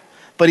back."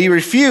 But he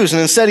refused,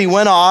 and instead he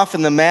went off,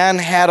 and the man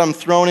had him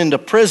thrown into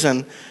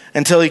prison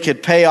until he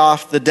could pay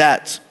off the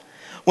debt.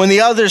 When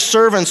the other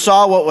servants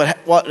saw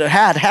what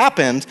had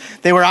happened,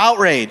 they were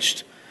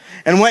outraged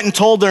and went and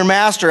told their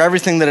master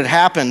everything that had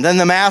happened. Then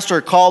the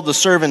master called the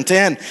servant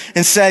in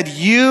and said,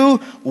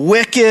 "You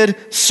wicked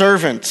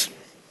servant,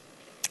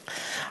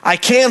 I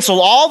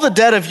cancel all the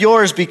debt of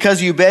yours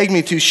because you begged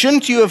me to.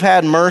 Shouldn't you have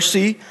had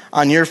mercy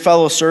on your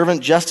fellow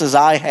servant just as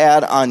I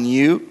had on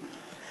you?"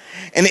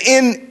 And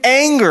in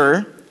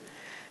anger,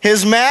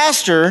 his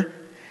master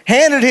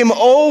handed him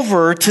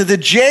over to the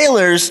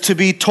jailers to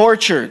be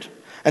tortured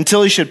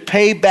until he should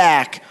pay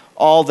back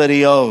all that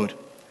he owed.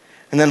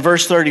 And then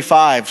verse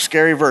 35,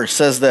 scary verse,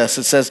 says this.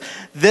 It says,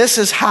 "This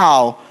is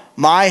how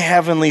my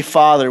heavenly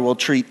Father will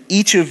treat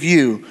each of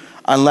you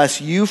unless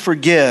you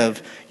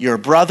forgive your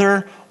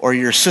brother or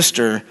your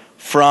sister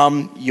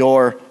from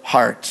your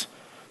heart.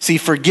 See,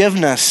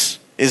 forgiveness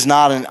is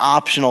not an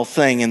optional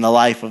thing in the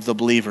life of the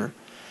believer.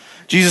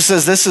 Jesus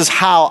says, this is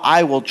how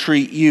I will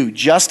treat you,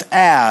 just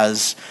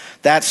as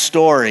that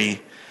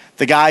story,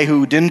 the guy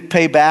who didn't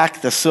pay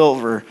back the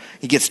silver,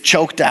 he gets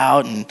choked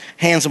out and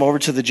hands him over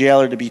to the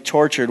jailer to be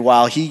tortured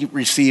while he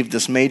received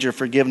this major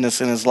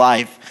forgiveness in his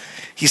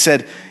life. He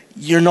said,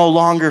 you're no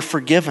longer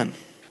forgiven.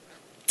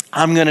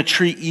 I'm going to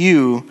treat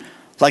you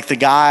like the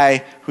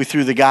guy who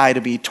threw the guy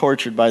to be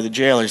tortured by the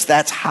jailers.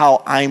 That's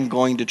how I'm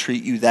going to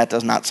treat you. That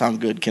does not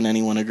sound good. Can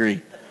anyone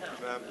agree?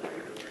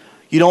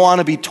 You don't want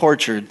to be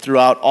tortured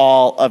throughout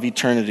all of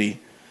eternity.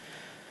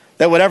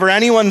 That whatever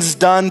anyone's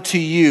done to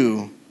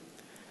you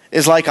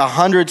is like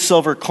 100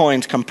 silver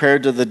coins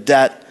compared to the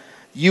debt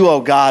you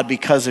owe God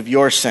because of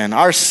your sin.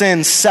 Our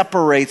sin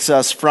separates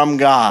us from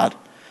God.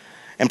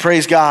 And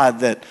praise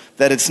God that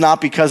it's not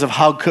because of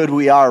how good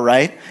we are,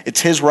 right? It's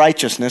His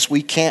righteousness.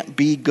 We can't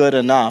be good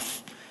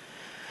enough.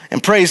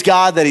 And praise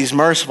God that He's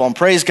merciful. And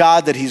praise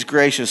God that He's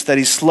gracious, that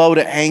He's slow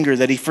to anger,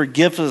 that He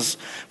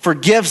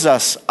forgives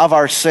us of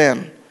our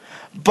sin.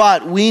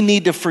 But we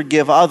need to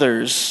forgive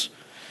others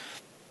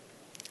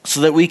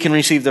so that we can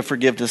receive the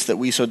forgiveness that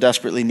we so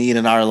desperately need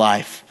in our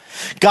life.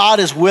 God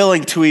is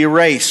willing to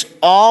erase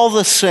all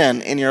the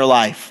sin in your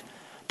life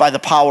by the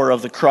power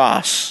of the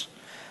cross,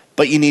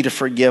 but you need to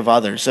forgive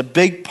others. A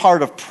big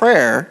part of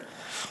prayer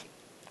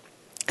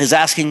is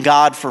asking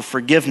God for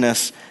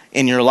forgiveness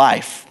in your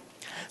life.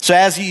 So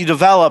as you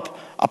develop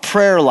a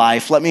prayer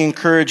life, let me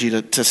encourage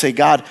you to say,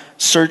 God,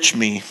 search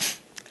me.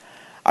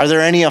 Are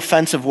there any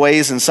offensive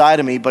ways inside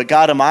of me? But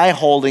God, am I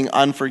holding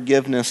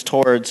unforgiveness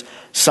towards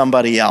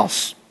somebody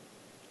else?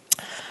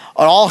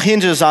 It all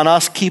hinges on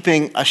us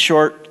keeping a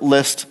short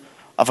list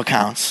of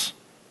accounts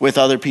with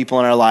other people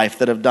in our life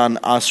that have done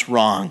us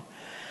wrong.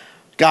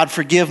 God,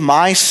 forgive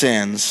my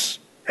sins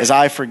as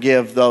I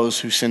forgive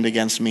those who sinned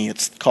against me.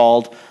 It's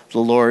called the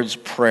Lord's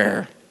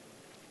Prayer.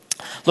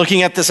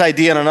 Looking at this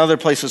idea in another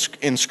place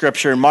in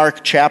Scripture, Mark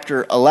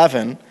chapter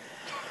 11,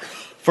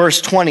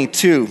 verse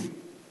 22.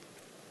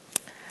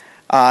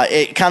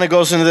 It kind of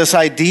goes into this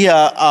idea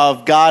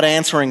of God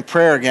answering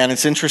prayer again.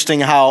 It's interesting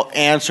how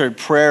answered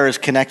prayer is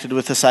connected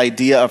with this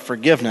idea of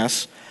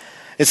forgiveness.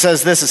 It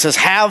says this, it says,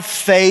 have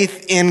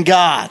faith in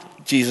God,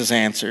 Jesus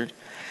answered.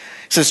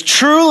 It says,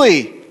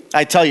 truly,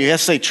 I tell you, he has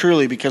to say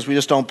truly because we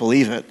just don't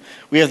believe it.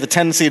 We have the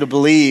tendency to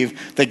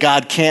believe that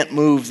God can't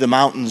move the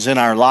mountains in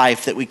our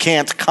life, that we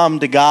can't come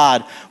to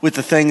God with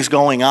the things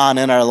going on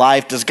in our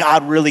life. Does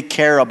God really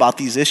care about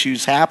these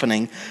issues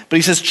happening? But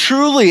he says,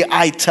 truly,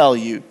 I tell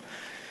you,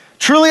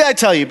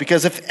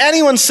 because if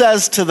anyone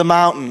says to the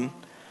mountain,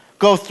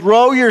 go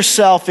throw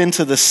yourself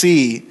into the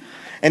sea,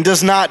 and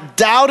does not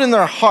doubt in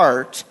their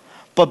heart,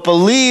 but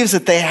believes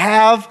that they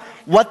have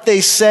what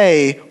they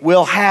say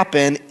will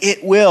happen,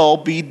 it will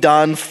be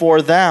done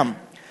for them.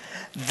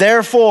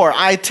 Therefore,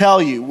 I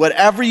tell you,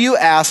 whatever you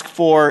ask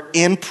for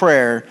in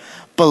prayer,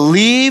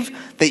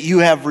 believe that you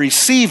have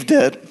received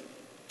it,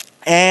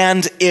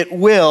 and it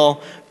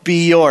will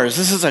be yours.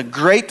 This is a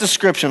great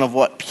description of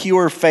what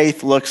pure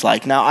faith looks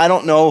like. Now, I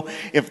don't know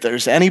if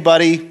there's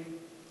anybody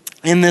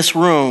in this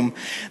room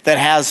that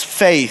has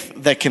faith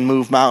that can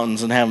move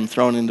mountains and have them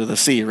thrown into the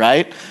sea,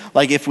 right?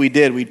 Like if we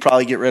did, we'd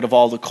probably get rid of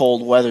all the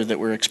cold weather that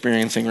we're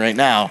experiencing right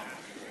now.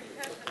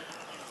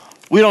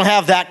 We don't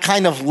have that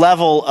kind of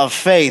level of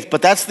faith,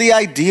 but that's the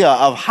idea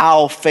of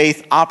how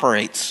faith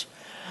operates.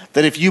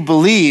 That if you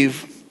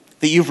believe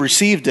that you've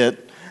received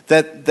it,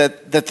 that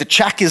the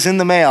check is in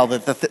the mail,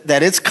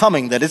 that it's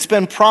coming, that it's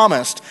been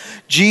promised.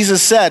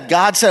 Jesus said,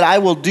 God said, I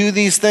will do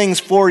these things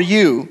for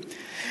you.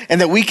 And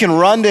that we can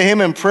run to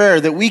Him in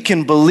prayer, that we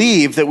can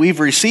believe that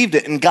we've received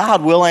it, and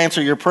God will answer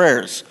your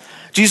prayers.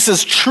 Jesus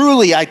says,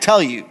 truly, I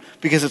tell you,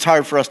 because it's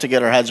hard for us to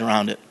get our heads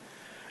around it.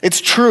 It's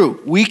true.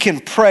 We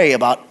can pray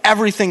about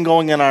everything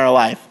going in our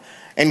life,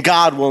 and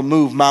God will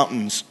move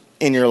mountains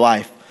in your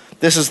life.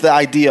 This is the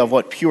idea of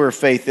what pure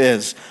faith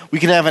is. We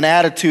can have an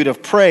attitude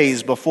of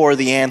praise before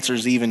the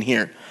answer's even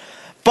here.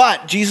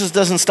 But Jesus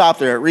doesn't stop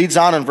there. It reads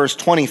on in verse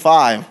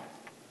 25.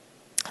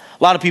 A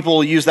lot of people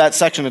will use that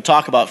section to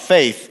talk about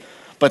faith,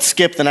 but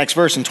skip the next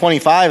verse. In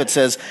 25 it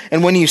says,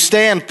 and when you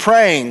stand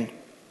praying,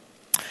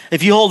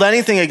 if you hold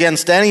anything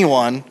against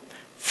anyone,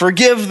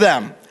 forgive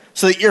them,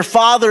 so that your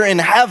Father in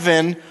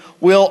heaven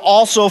will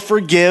also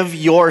forgive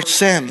your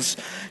sins.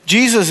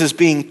 Jesus is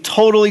being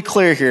totally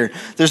clear here.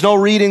 There's no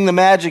reading the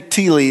magic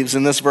tea leaves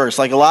in this verse.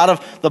 Like a lot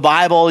of the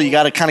Bible, you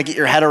got to kind of get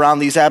your head around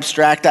these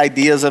abstract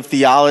ideas of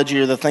theology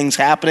or the things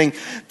happening.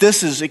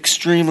 This is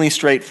extremely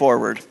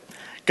straightforward.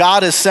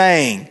 God is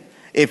saying,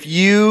 if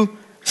you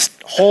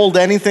hold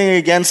anything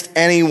against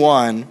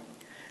anyone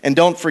and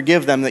don't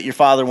forgive them, that your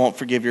Father won't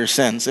forgive your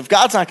sins. If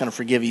God's not going to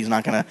forgive you, He's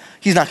not going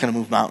to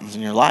move mountains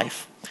in your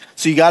life.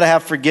 So you got to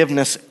have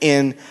forgiveness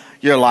in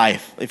your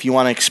life. If you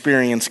want to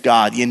experience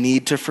God, you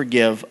need to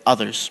forgive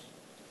others.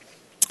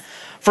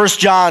 1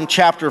 John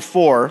chapter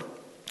 4,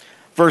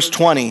 verse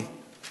 20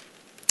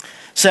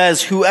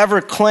 says,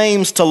 whoever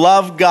claims to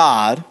love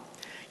God,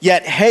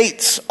 yet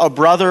hates a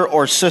brother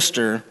or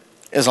sister,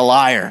 is a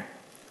liar.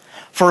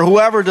 For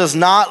whoever does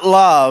not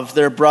love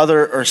their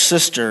brother or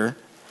sister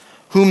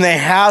whom they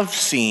have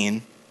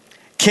seen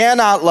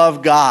cannot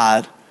love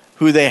God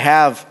who they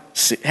have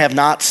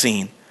not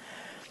seen.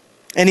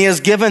 And he has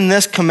given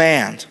this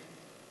command: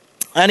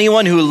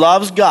 anyone who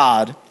loves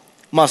God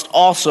must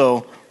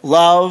also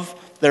love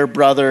their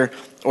brother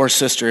or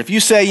sister. If you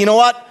say, you know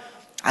what,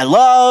 I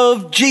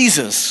love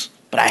Jesus,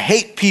 but I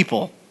hate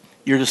people,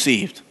 you're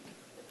deceived.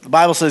 The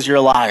Bible says you're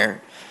a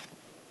liar.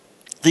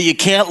 That you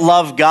can't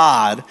love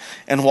God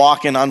and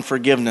walk in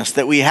unforgiveness.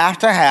 That we have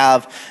to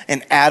have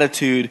an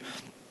attitude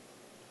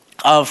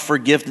of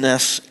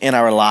forgiveness in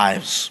our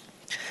lives.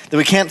 That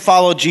we can't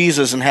follow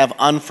Jesus and have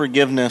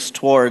unforgiveness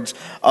towards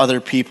other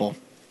people.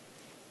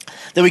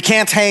 That we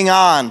can't hang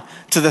on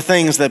to the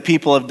things that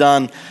people have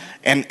done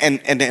and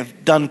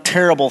have done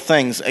terrible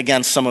things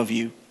against some of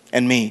you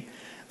and me.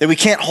 That we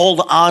can't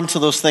hold on to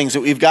those things.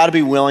 That we've got to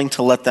be willing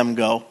to let them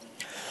go.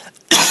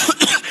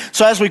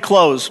 So as we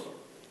close,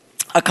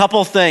 a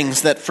couple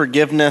things that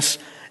forgiveness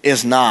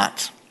is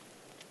not.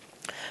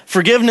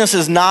 Forgiveness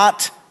is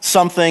not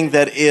something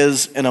that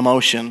is an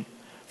emotion.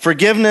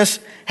 Forgiveness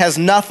has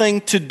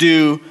nothing to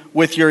do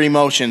with your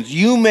emotions.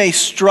 You may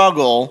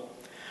struggle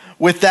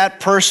with that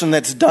person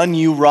that's done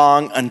you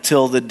wrong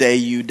until the day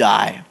you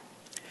die.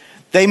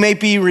 They may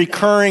be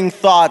recurring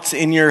thoughts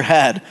in your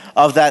head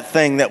of that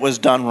thing that was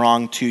done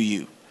wrong to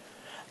you.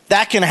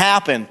 That can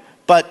happen,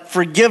 but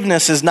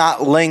forgiveness is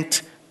not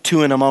linked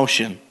to an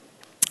emotion.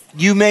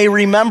 You may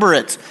remember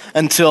it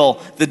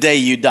until the day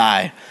you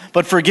die.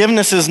 But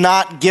forgiveness is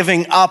not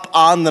giving up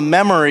on the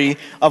memory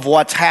of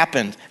what's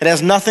happened. It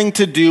has nothing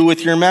to do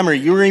with your memory.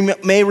 You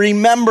may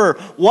remember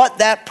what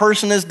that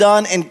person has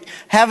done and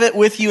have it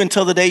with you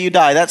until the day you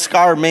die. That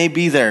scar may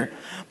be there.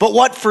 But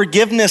what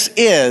forgiveness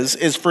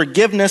is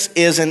forgiveness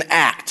is an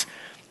act.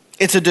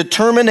 It's a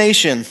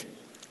determination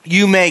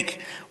you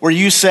make where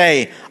you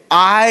say,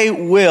 I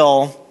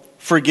will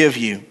forgive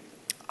you.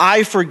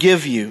 I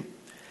forgive you.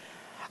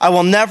 I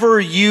will never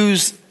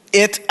use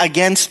it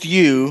against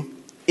you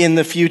in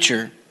the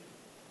future.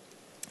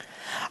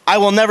 I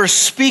will never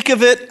speak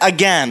of it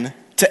again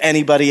to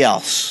anybody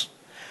else.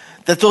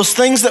 That those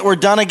things that were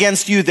done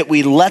against you, that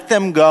we let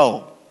them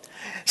go.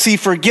 See,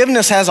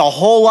 forgiveness has a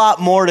whole lot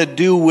more to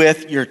do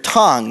with your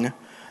tongue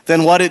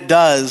than what it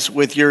does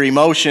with your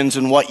emotions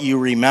and what you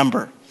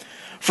remember.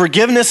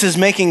 Forgiveness is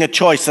making a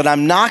choice that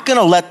I'm not going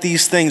to let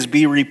these things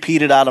be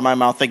repeated out of my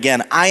mouth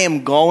again. I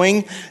am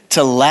going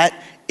to let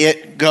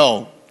it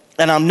go.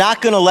 And I'm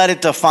not going to let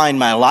it define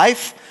my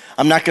life.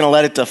 I'm not going to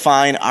let it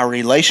define our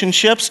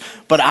relationships,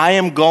 but I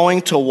am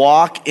going to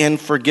walk in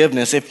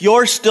forgiveness. If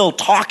you're still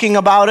talking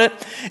about it,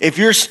 if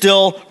you're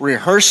still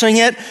rehearsing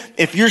it,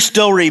 if you're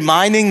still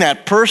reminding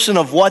that person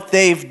of what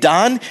they've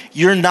done,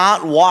 you're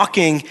not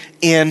walking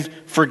in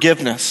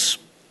forgiveness.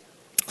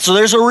 So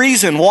there's a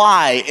reason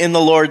why in the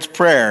Lord's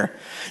Prayer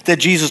that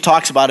Jesus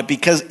talks about it,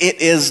 because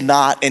it is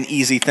not an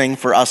easy thing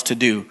for us to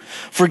do.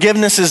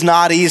 Forgiveness is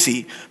not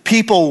easy.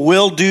 People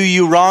will do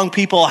you wrong.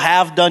 People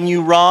have done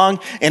you wrong,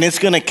 and it's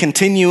going to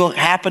continue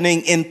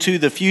happening into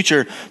the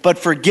future. But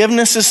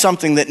forgiveness is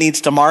something that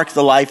needs to mark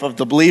the life of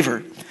the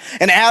believer.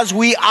 And as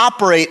we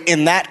operate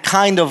in that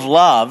kind of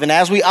love, and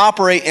as we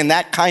operate in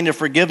that kind of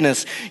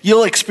forgiveness,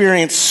 you'll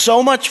experience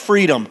so much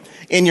freedom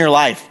in your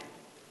life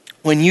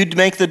when you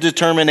make the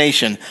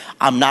determination,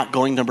 I'm not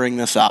going to bring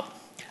this up.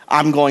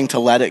 I'm going to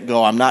let it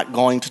go. I'm not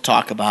going to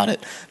talk about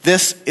it.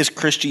 This is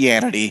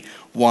Christianity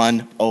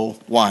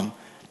 101.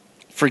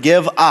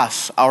 Forgive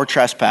us our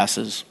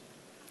trespasses.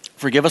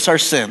 Forgive us our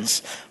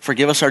sins.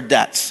 Forgive us our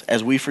debts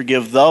as we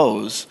forgive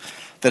those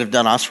that have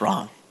done us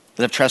wrong,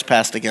 that have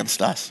trespassed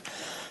against us.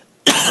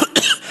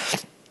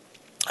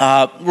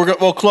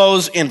 We'll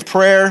close in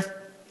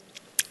prayer.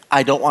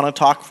 I don't want to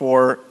talk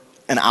for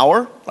an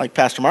hour like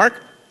Pastor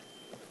Mark.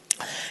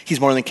 He's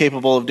more than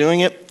capable of doing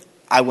it.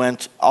 I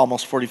went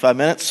almost 45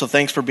 minutes, so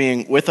thanks for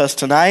being with us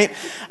tonight.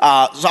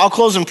 So I'll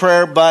close in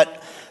prayer,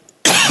 but,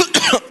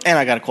 and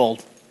I got a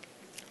cold,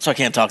 so I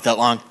can't talk that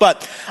long.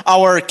 But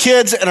our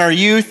kids and our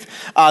youth,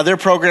 their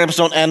programs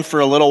don't end for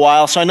a little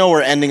while, so I know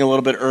we're ending a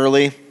little bit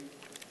early.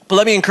 But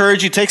let me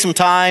encourage you, take some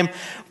time,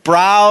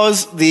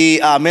 browse the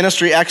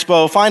Ministry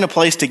Expo, find a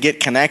place to get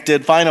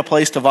connected, find a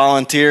place to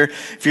volunteer.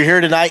 If you're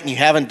here tonight and you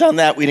haven't done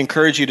that, we'd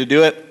encourage you to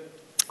do it.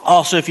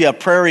 Also, if you have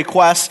prayer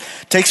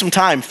requests, take some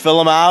time, fill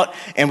them out,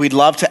 and we'd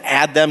love to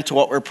add them to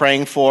what we're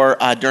praying for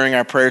during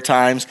our prayer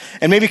times,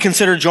 and maybe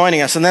consider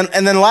joining us. And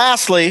then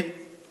lastly,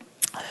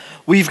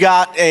 we've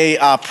got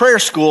a prayer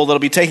school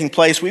that'll be taking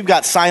place. We've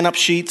got sign-up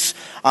sheets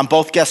on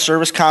both guest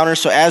service counters,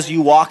 so as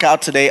you walk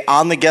out today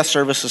on the guest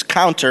services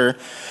counter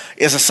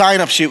is a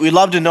sign-up sheet. We'd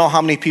love to know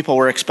how many people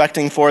we're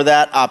expecting for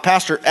that.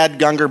 Pastor Ed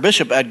Gunger,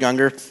 Bishop Ed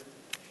Gunger,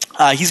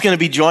 he's going to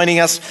be joining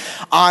us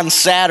on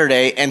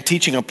Saturday and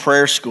teaching a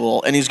prayer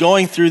school. And he's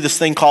going through this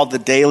thing called the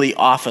Daily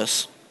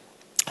Office,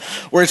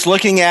 where it's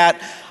looking at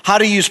how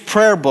to use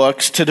prayer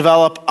books to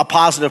develop a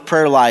positive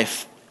prayer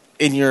life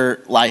in your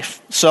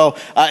life. So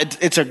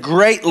it's a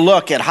great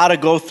look at how to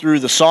go through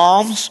the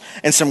Psalms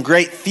and some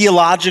great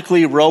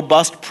theologically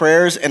robust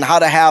prayers and how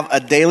to have a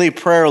daily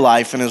prayer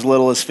life in as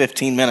little as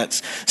 15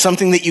 minutes,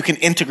 something that you can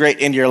integrate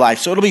into your life.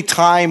 So it'll be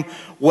time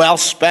well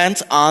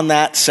spent on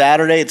that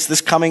Saturday. It's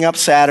this coming up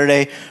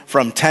Saturday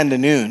from 10 to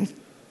noon.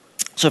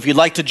 So if you'd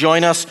like to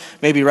join us,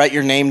 maybe write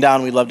your name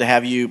down. We'd love to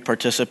have you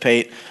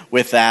participate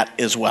with that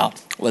as well.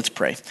 Let's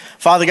pray.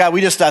 Father God, we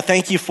just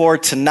thank you for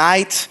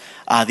tonight,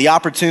 the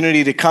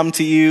opportunity to come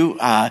to you,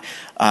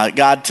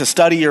 God, to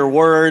study your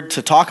word,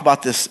 to talk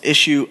about this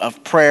issue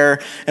of prayer.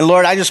 And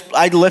Lord,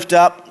 I lift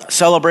up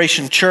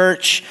Celebration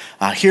Church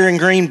here in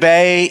Green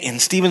Bay, in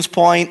Stevens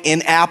Point,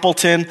 in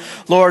Appleton.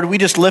 Lord, we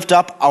just lift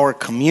up our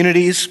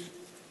communities.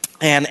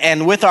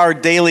 And with our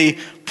daily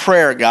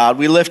prayer, God,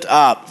 we lift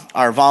up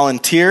our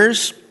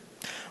volunteers.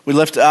 We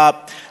lift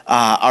up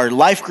our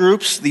life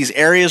groups, these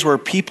areas where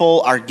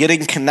people are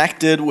getting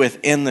connected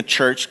within the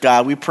church.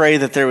 God, we pray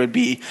that there would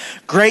be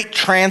great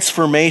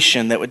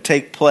transformation that would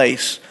take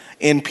place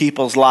in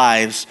people's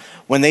lives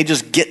when they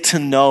just get to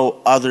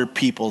know other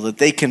people, that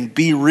they can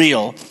be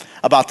real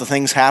about the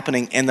things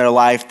happening in their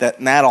life,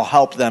 and that'll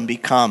help them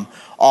become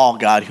all,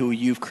 God, who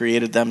you've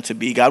created them to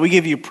be. God, we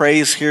give you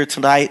praise here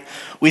tonight.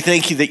 We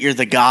thank you that you're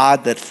the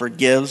God that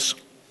forgives.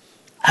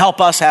 Help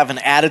us have an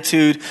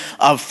attitude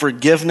of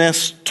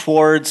forgiveness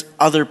towards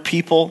other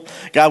people.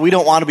 God, we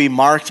don't want to be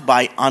marked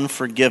by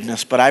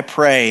unforgiveness, but I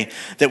pray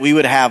that we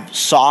would have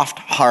soft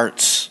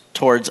hearts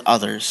towards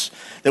others,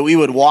 that we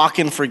would walk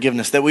in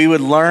forgiveness, that we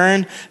would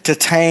learn to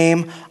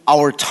tame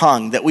our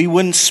tongue, that we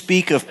wouldn't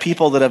speak of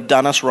people that have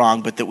done us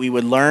wrong, but that we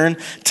would learn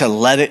to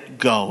let it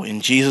go. In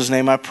Jesus'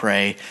 name I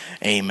pray,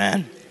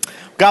 amen.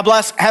 God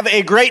bless. Have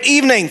a great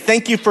evening.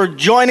 Thank you for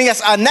joining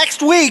us.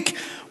 Next week,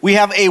 we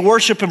have a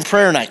worship and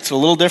prayer night. It's a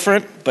little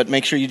different, but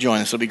make sure you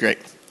join us. It'll be great.